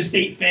a Michigan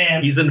State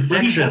fan. He's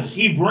infectious.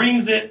 He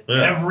brings it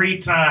every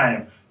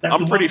time. That's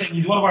the one thing.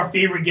 He's one of our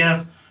favorite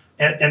guests,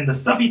 and the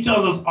stuff he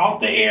tells us off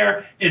the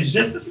air is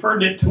just as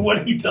pertinent to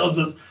what he tells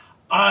us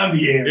on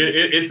the air.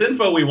 It's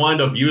info we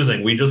wind up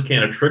using. We just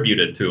can't attribute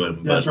it to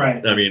him. That's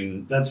right. I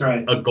mean, that's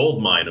right. A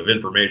gold mine of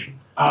information.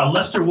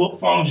 Lester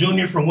Wiltfong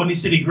Jr. from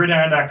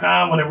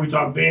WindyCityGridiron.com. Whenever we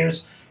talk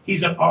Bears.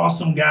 He's an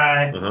awesome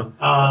guy.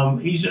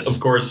 He's just,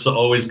 of course,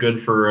 always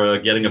good for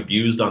getting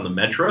abused on the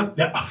Metro.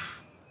 Yeah.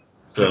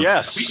 So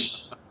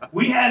yes,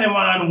 we had him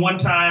on one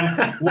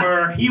time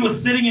where he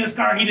was sitting in his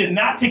car. He did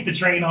not take the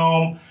train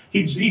home.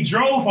 He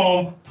drove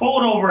home,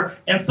 pulled over,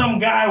 and some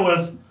guy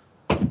was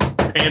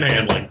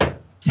panhandling,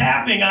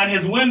 tapping on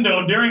his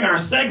window during our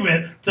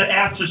segment to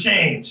ask for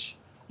change.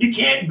 You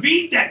can't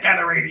beat that kind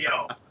of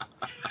radio.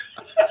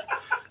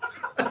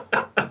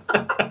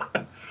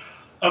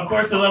 Of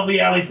course, the lovely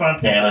Allie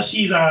Fontana.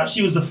 She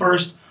was the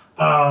first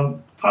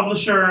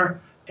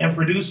publisher and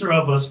producer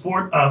of a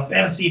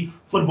fantasy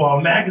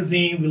football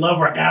magazine. We love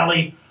her,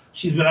 Allie.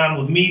 She's been on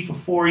with me for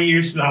 4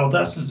 years. She's been on with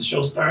us since the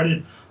show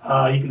started.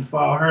 You can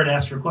follow her and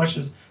ask her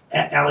questions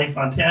at Allie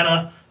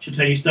Fontana. She'll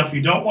tell you stuff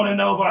you don't want to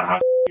know about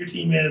how your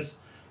team is,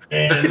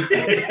 and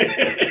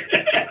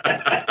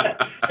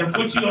and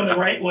put you on the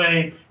right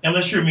way.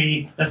 Unless you're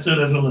me, that still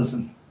doesn't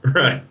listen.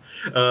 Right.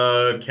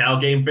 Cal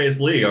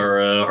Gameface Lee,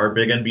 our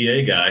big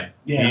NBA guy.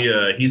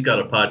 Yeah. He's got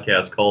a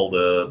podcast called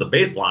The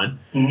Baseline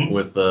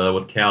with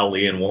Cal,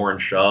 Lee, and Warren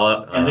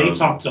Shaw. And they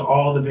talk to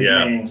all the big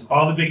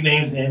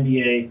names, in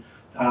the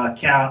NBA.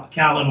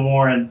 Cal and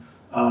Warren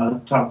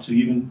talk to.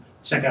 You can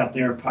check out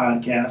their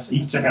podcast.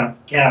 You can check out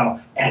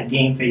Cal at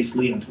Gameface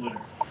Lee on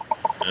Twitter.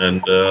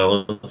 And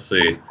let's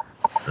see,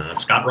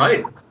 Scott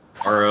Wright.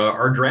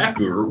 our draft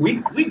guru.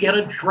 We get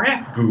a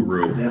draft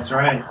guru. That's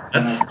right.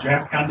 That's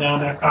draft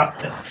countdown.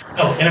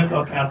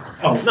 NFL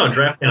count. No,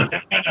 draft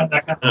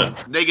countdown.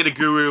 They get a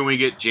guru and we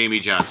get Jamie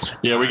Johnson.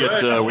 Yeah, we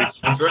get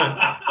That's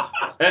right.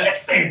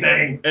 It's the same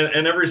thing.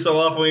 And every so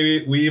often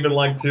we even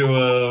like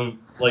to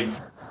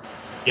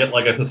get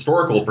like a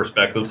historical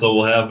perspective. So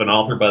we'll have an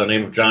author by the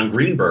name of John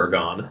Greenberg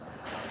on.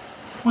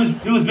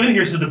 Who's been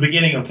here since the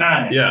beginning of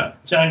time. Yeah.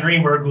 John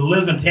Greenberg, who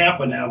lives in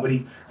Tampa now, but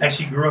he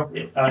actually grew up,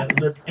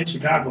 lived in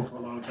Chicago for a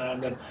long time.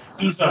 But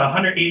he's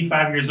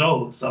 185 years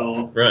old,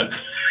 so right.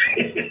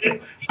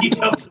 he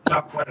helps us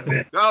out quite a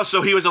bit. Oh,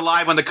 so he was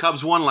alive when the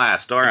Cubs won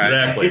last. All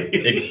right.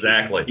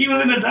 Exactly. He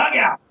was in the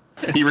dugout.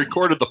 He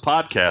recorded the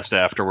podcast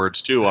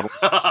afterwards, too, on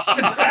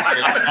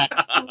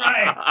That's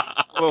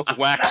right. those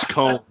wax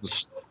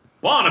cones.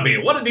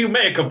 Wannabe, what did you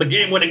make of the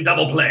game-winning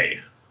double play?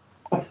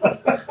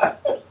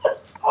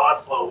 That's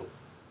awesome.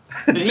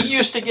 But he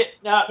used to get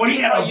when he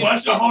had a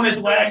bunch of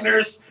Honus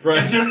Wagners, right.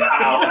 And just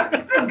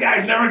this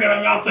guy's never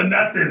gonna amount to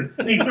nothing.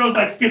 And he throws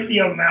like 50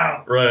 of them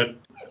out. Right.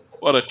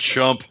 What a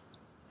chump.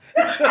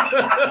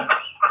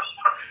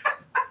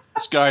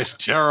 This guy's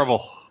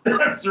terrible.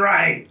 That's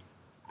right.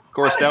 Of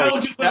course, now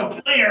he's put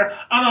a player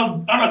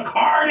on a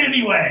card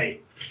anyway.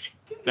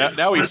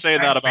 Now he's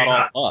saying that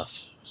about all of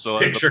us. So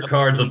picture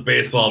cards of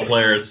baseball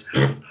players.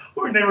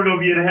 We're never gonna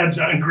be able to have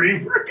John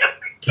Greenberg.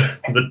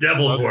 The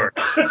devil's work.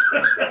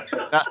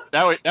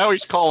 Now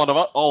he's calling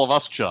all of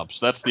us chumps.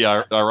 That's the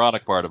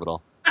ironic part of it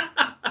all.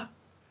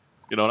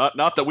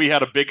 Not that we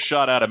had a big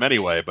shot at him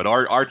anyway, but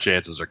our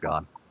chances are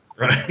gone.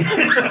 Right.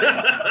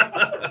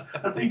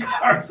 I think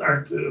ours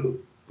are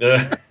too.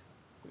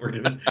 We're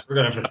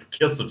gonna have to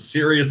kiss some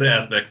serious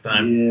ass next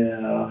time.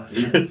 Yeah.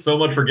 So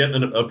much for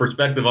getting a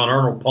perspective on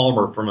Arnold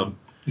Palmer from him.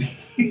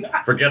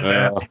 Forget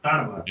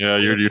that. Yeah,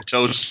 you're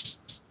toast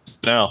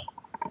now.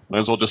 Might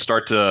as well just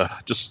start to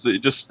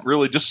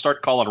just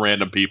start calling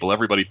random people.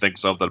 Everybody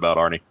thinks something about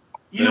Arnie.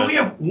 We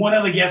have one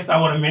other guest I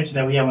want to mention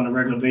that we have on a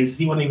regular basis.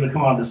 He wasn't able to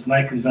come on this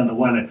night because he's under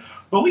weather.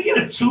 But we get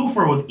a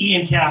twofer with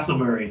Ian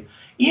Castleberry.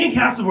 Ian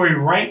Castleberry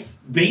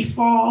writes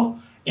baseball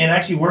and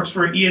actually works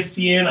for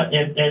ESPN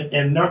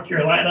in North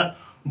Carolina.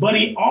 But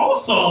he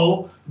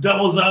also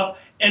doubles up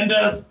and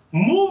does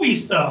movie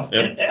stuff.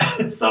 Yep.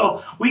 And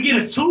so we get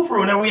a twofer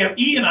whenever we have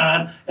Ian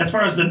on as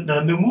far as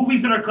the new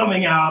movies that are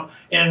coming out,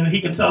 and he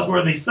can tell us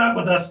where they suck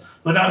with us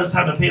without us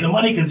having to pay the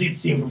money because he can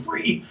see them for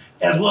free,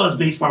 as well as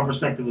baseball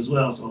perspective as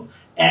well. So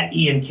at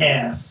Ian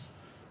Cass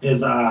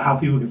is how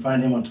people can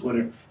find him on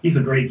Twitter. He's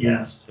a great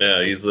guest.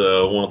 Yeah, he's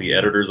one of the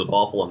editors of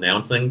Awful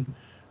Announcing,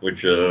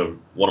 which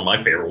one of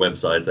my favorite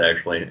websites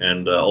actually,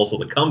 and also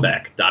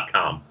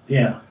thecomeback.com.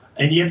 Yeah.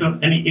 And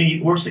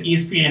he works at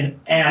ESPN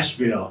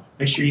Asheville.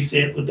 Make sure you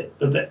say it with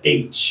the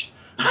H.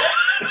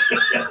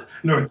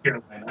 North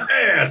Carolina.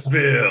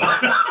 Asheville.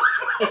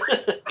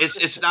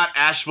 It's not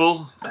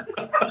Asheville.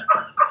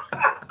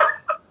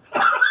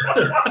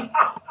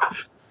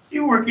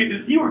 You work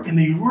in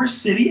the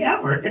worst city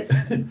ever. It's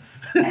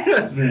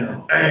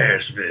Asheville.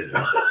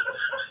 Asheville.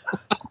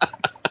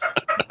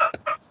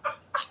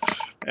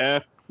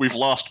 We've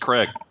lost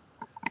Craig.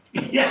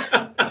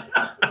 Yeah.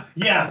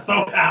 Yeah,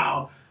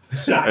 somehow.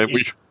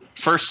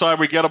 First time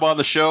we get him on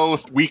the show,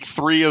 week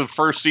 3 of the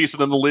first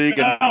season in the league.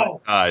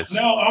 No,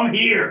 I'm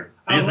here.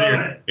 He's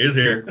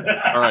here.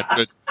 All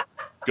right,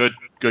 good.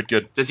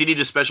 Does he need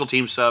a special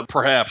team sub?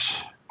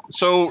 Perhaps.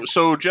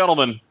 So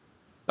gentlemen,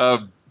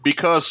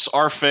 because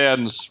our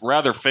fans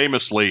rather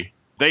famously,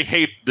 they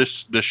hate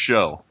this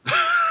show.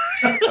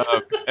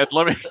 And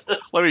let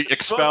me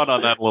expound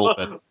on that a little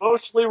bit.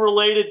 Mostly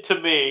related to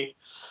me.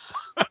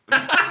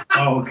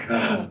 Oh,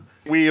 God.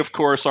 We, of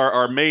course,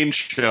 our main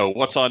show,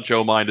 What's on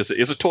Joe Mind, is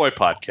a toy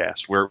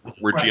podcast where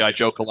we're right. G.I.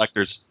 Joe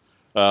collectors.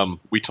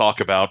 We talk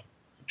about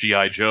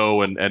G.I.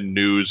 Joe and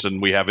news,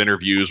 and we have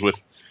interviews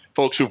with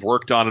folks who've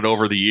worked on it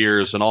over the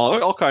years and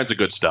all kinds of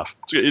good stuff.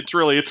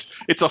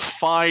 It's a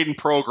fine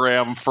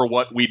program for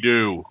what we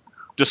do,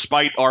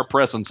 despite our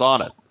presence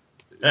on it.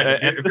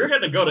 If you're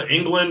going to go to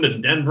England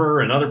and Denver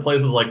and other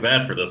places like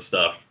that for this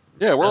stuff.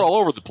 Yeah, we're all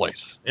over the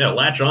place. Yeah,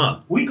 latch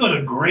on. We go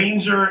to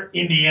Granger,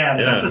 Indiana.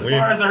 Yeah, that's as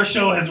far as our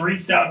show has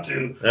reached out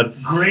to.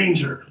 That's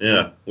Granger.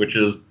 Yeah, which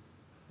is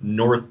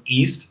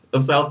northeast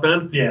of South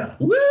Bend. Yeah.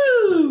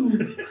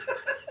 Woo!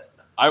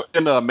 I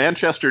in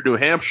Manchester, New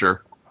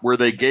Hampshire, where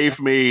they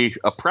gave me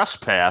a press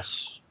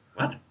pass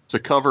to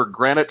cover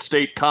Granite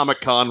State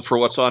Comic Con for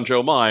What's on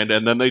Joe Mind,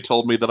 and then they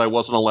told me that I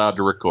wasn't allowed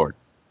to record.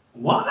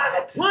 What?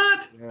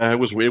 Yeah, it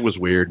was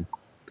weird.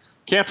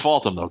 Can't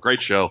fault them though.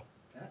 Great show.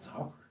 That's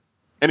awkward.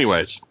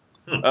 Anyways,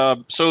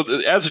 so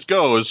as it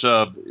goes,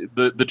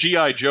 the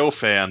G.I. Joe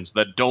fans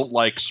that don't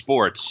like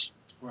sports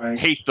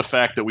hate the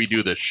fact that we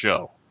do this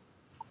show.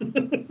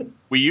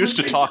 We used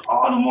to talk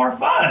all the more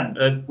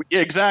fun.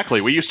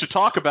 Exactly. We used to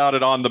talk about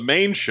it on the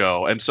main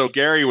show, and so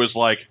Gary was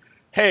like,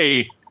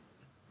 "Hey,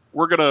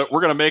 we're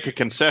gonna make a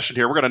concession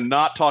here. We're gonna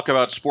not talk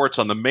about sports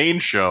on the main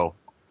show,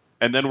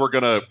 and then we're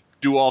gonna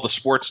do all the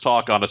sports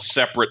talk on a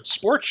separate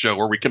sports show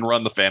where we can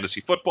run the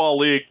fantasy football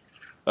league."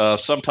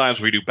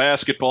 Sometimes we do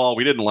basketball.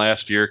 We didn't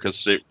last year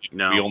because we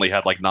only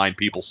had like 9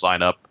 people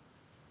sign up.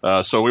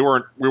 So we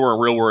weren't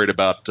real worried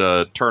about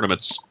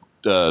tournaments,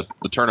 the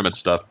tournament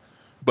stuff.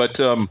 But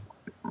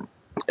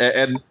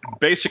and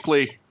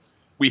basically,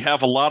 we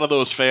have a lot of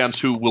those fans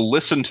who will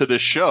listen to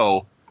this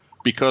show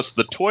because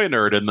the toy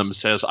nerd in them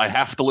says, I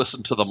have to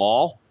listen to them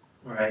all.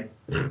 Right.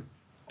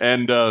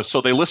 And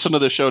so they listen to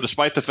the show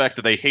despite the fact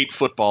that they hate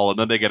football, and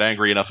then they get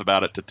angry enough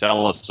about it to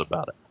tell us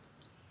about it.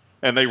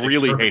 And they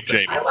really hate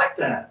Jamie. I like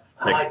that.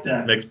 I like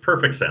that. Makes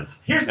perfect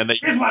sense.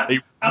 They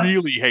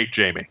really hate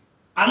Jamie.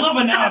 I love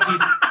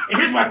analogies. And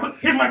here's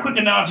my quick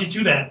analogy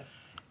to that,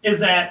 is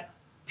that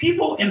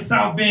people in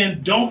South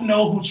Bend don't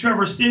know who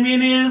Trevor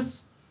Siemian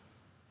is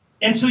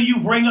until you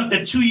bring up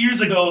that 2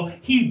 years ago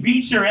he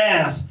beat your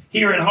ass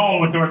here at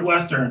home with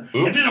Northwestern.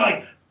 Oops. And they're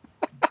like,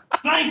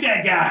 blank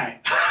that guy.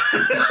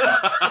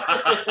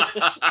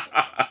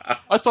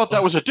 I thought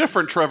that was a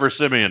different Trevor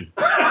Siemian.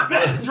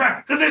 That's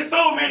right, because there's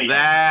so many.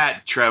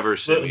 That Trevor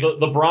Siemian.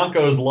 The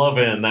Broncos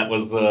love-in that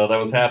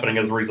was happening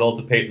as a result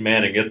of Peyton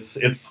Manning. It's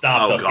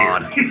stopped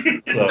up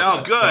here.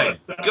 So,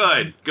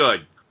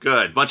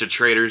 good. Bunch of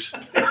traitors.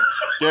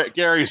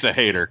 Gary's a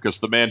hater because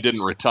the man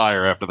didn't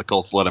retire after the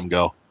Colts let him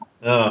go.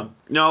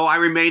 No, I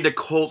remained a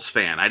Colts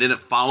fan. I didn't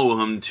follow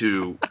him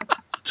to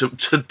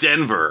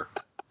Denver.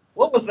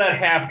 What was that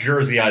half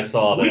jersey I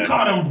saw there? We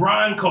called them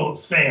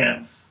Broncos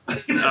fans.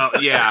 Oh,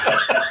 yeah.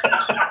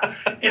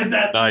 Is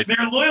that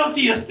their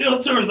loyalty is still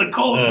towards the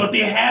Colts, but they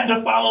had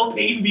to follow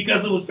Peyton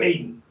because it was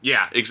Peyton.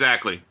 Yeah,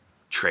 exactly.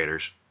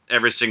 Traitors.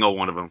 Every single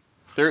one of them.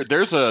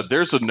 There's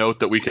a note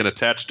that we can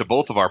attach to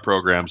both of our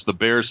programs. The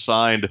Bears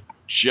signed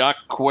Jacques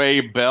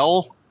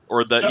Bell,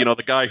 or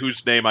the guy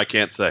whose name I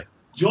can't say.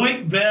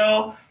 Joique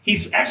Bell.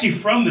 He's actually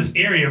from this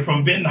area,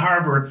 from Benton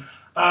Harbor.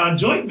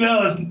 Joique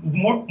Bell is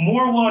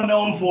more well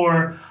known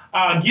for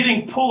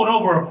getting pulled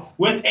over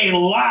with a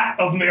lot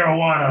of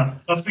marijuana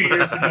a few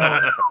years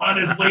ago on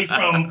his way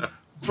from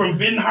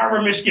Benton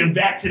Harbor, Michigan,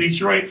 back to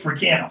Detroit for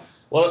camp.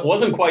 Well, it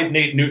wasn't quite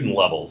Nate Newton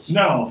levels.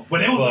 No,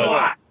 but it was a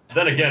lot.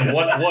 Then again,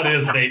 what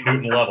is Nate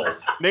Newton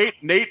levels?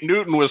 Nate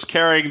Newton was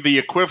carrying the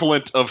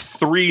equivalent of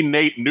 3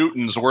 Nate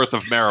Newtons worth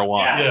of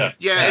marijuana.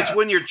 Yeah, it's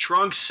when your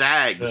trunk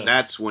sags. Yeah.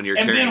 That's when you're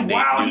carrying Nate Newton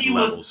levels. And then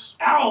while he was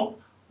out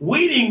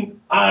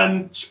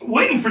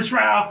waiting for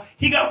trial,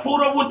 he got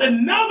pulled up with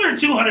another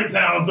 200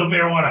 pounds of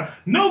marijuana.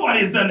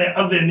 Nobody's done that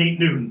other than Nate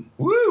Newton.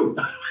 Woo!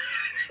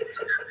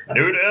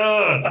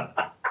 Newton!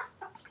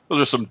 Those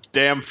are some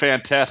damn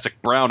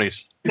fantastic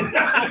brownies.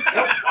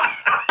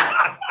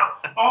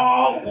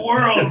 All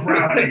world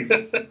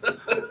brownies.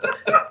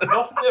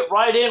 They'll fit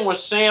right in with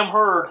Sam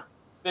Hurd.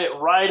 Fit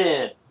right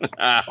in.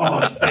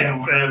 Oh,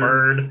 Sam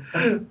Hurd.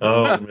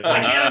 Oh, man.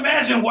 I can't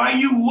imagine why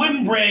you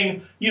wouldn't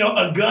bring,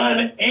 a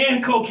gun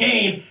and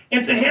cocaine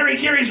into Harry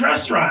Carey's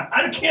restaurant.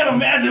 I can't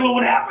imagine what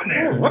would happen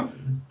there. What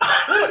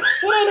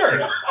on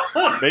earth?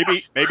 Huh.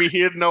 Maybe he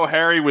didn't know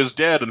Harry was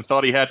dead and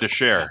thought he had to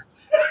share.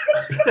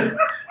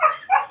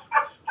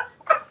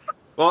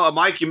 Well,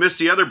 Mike, you missed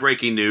the other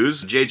breaking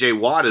news. J.J.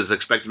 Watt is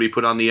expected to be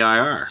put on the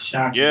IR.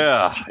 Shocking.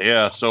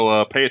 Yeah.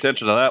 So pay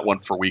attention to that one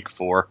for week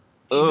 4.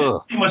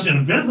 Ugh. Pretty much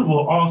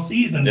invisible all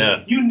season.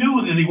 Yeah. You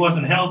knew that he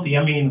wasn't healthy.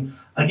 I mean,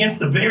 against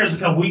the Bears a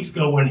couple weeks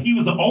ago when he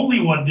was the only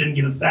one that didn't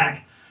get a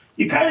sack,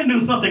 you kind of knew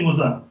something was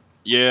up.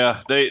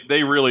 Yeah,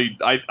 they really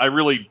 – I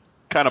really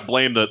kind of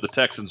blame the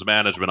Texans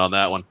management on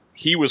that one.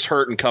 He was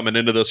hurting coming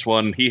into this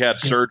one. He had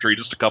surgery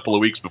just a couple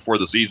of weeks before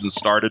the season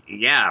started.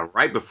 Yeah,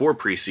 right before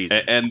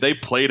preseason. And they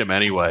played him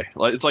anyway.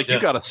 It's like you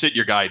got to sit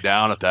your guy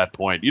down at that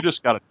point. You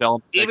just got to tell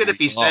him. Even if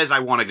he says, I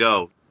want to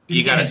go,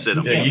 you got to sit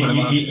him.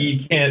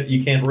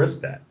 You can't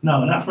risk that.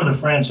 No, not for the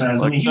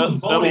franchise. Like,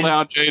 settle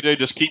down, JJ.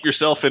 Just keep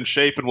yourself in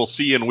shape, and we'll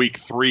see you in week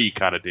 3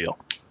 kind of deal.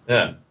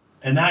 Yeah.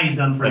 And now he's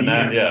done for a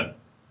year.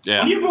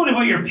 Yeah. When you're voting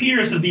about your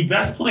peers as the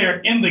best player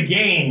in the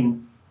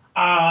game,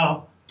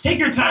 take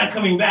your time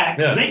coming back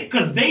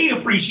because they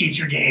appreciate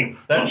your game.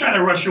 Don't try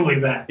to rush your way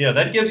back. Yeah,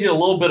 that gives you a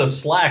little bit of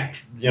slack,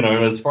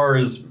 as far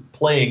as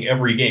playing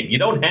every game. You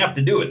don't have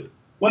to do it.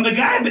 When the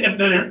guy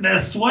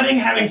that's sweating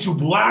having to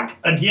block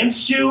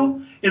against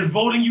you is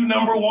voting you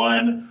number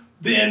 1,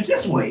 then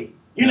just wait.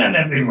 You're not in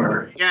that big of a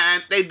hurry. Yeah,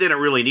 and they didn't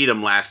really need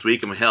him last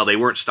week. I mean, hell, they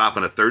weren't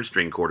stopping a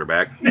third-string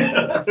quarterback.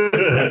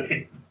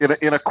 Right.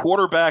 In a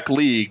quarterback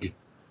league,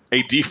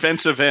 a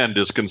defensive end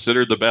is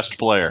considered the best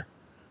player.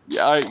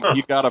 Yeah,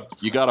 you gotta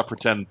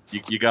pretend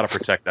you gotta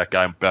protect that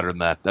guy better than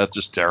that. That's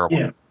just terrible.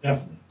 Yeah,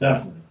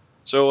 definitely.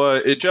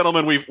 So,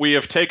 gentlemen, we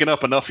have taken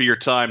up enough of your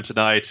time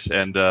tonight,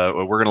 and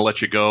we're going to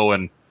let you go.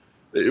 And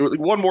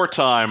one more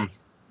time,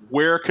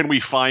 where can we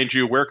find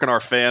you? Where can our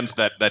fans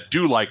that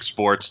do like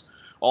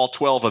sports, all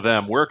 12 of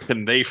them, where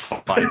can they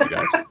find you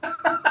guys?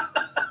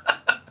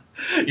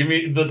 You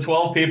mean the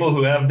 12 people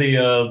who have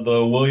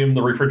the William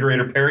the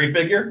Refrigerator Perry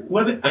figure?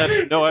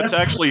 No, it's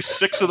actually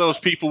 6 of those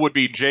people would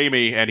be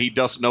Jamie, and he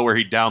doesn't know where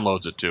he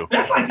downloads it to.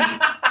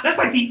 That's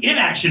like the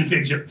inaction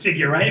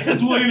figure, right? If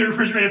it's William the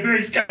Refrigerator Perry,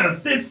 he just kind of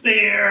sits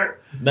there.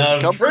 No,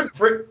 this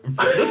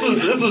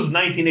was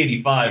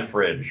 1985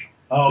 Fridge.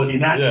 Oh, okay,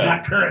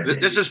 not current.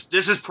 This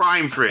is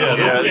prime fridge.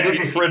 Yeah, this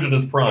is fridge in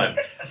his prime.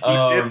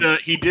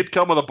 He did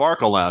come with a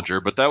Barca lounger,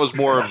 but that was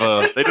more of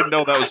a. They didn't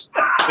know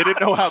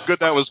how good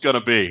that was going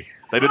to be.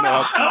 They didn't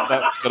know how good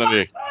that was going to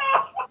be.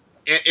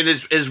 And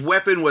his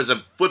weapon was a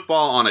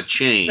football on a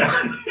chain.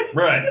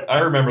 Right, I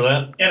remember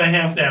that. And a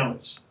ham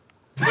sandwich.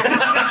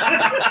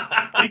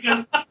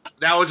 Because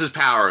that was his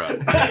power up.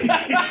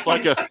 It's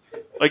like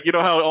you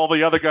know how all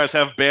the other guys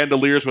have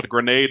bandoliers with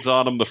grenades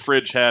on them. The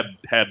fridge had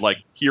like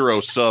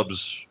hero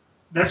subs.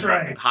 That's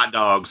right. Hot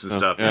dogs and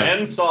stuff. Yeah.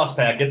 And sauce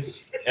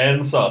packets.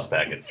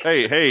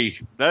 Hey,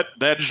 that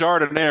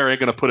jardiniere ain't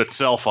gonna put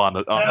itself on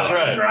it.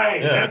 That's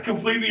right. Yeah. That's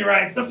completely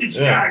right. Especially in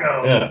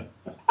Chicago. Yeah.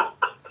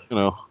 You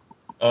know.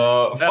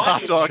 That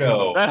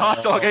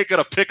hot dog ain't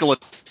gonna pickle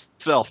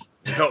itself.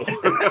 No.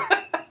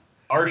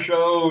 Our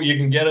show, you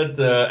can get it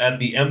at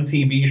the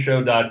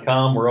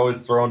mtbshow.com. We're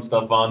always throwing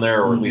stuff on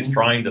there, or at least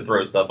trying to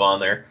throw stuff on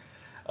there,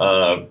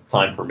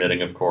 time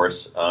permitting, of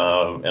course.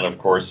 And of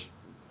course,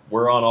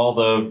 we're on all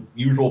the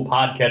usual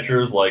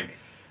podcatchers like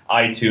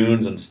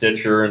iTunes and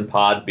Stitcher and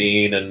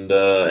Podbean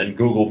and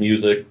Google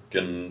Music,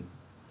 and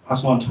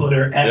also on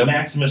Twitter at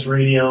Maximus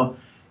Radio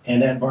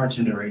and at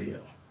Bartender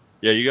Radio.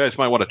 Yeah, you guys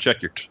might want to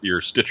check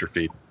your Stitcher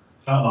feed.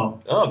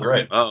 Oh,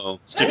 great.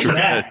 Stitcher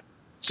feed.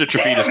 Stitcher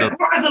feed is no.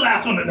 Why is the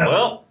last one to know?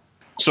 Well,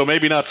 so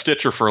maybe not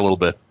Stitcher for a little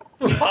bit.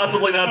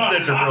 Possibly not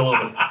Stitcher for a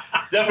little bit.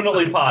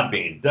 Definitely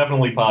Podbean.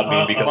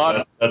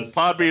 Because that's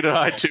Podbean and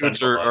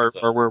iTunes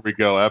are where we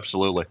go.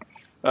 Absolutely.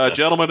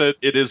 Gentlemen,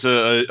 it is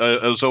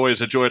as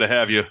always a joy to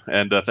have you,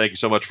 and thank you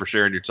so much for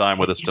sharing your time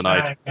with us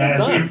tonight.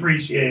 Guys, we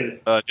appreciate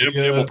it. Jim,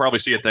 we'll probably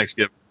see you at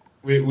Thanksgiving.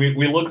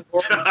 We look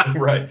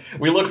forward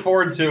We look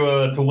forward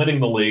to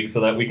winning the league so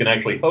that we can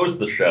actually host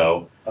the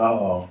show.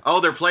 Oh,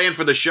 they're playing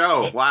for the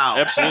show. Wow.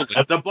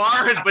 Absolutely. The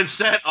bar has been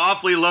set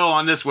awfully low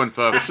on this one,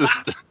 folks.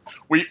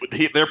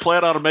 They're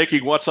planning on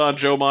making What's on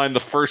Joe Mind the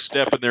first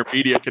step in their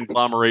media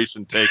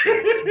conglomeration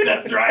takeover.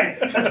 That's right.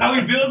 That's how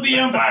we build the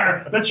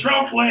empire. The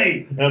Trump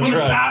way. That's from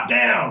right. the top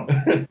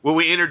down. When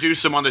we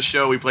introduce him on the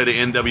show, we play the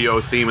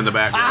NWO theme in the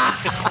background.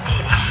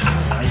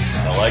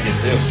 I like it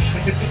too.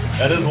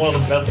 That is one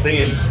of the best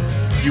themes.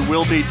 You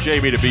will need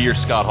Jamie to be your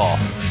Scott Hall.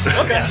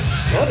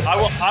 Yes,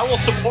 I will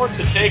support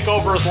the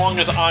takeover as long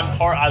as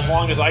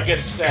I get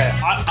set.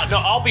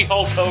 I'll be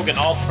Hulk Hogan.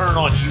 I'll turn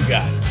on you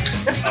guys.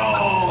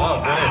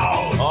 Oh,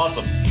 wow.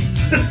 Awesome.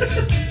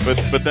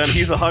 But then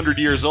he's 100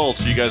 years old,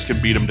 so you guys can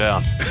beat him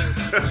down.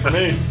 That's for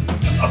me.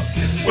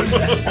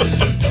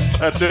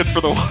 That's it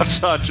for the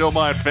What's on Joe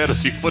Mind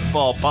Fantasy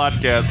Football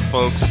Podcast,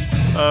 folks,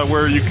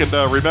 where you can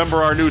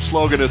remember our new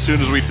slogan as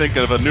soon as we think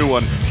of a new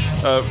one.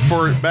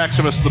 For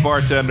Maximus the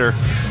Bartender,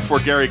 for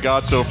Gary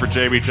Godso, for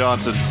Jamie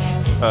Johnson,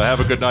 have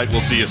a good night.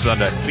 We'll see you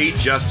Sunday. Beat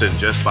Justin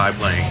just by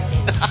playing.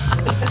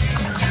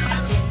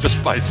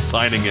 Just by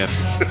signing in.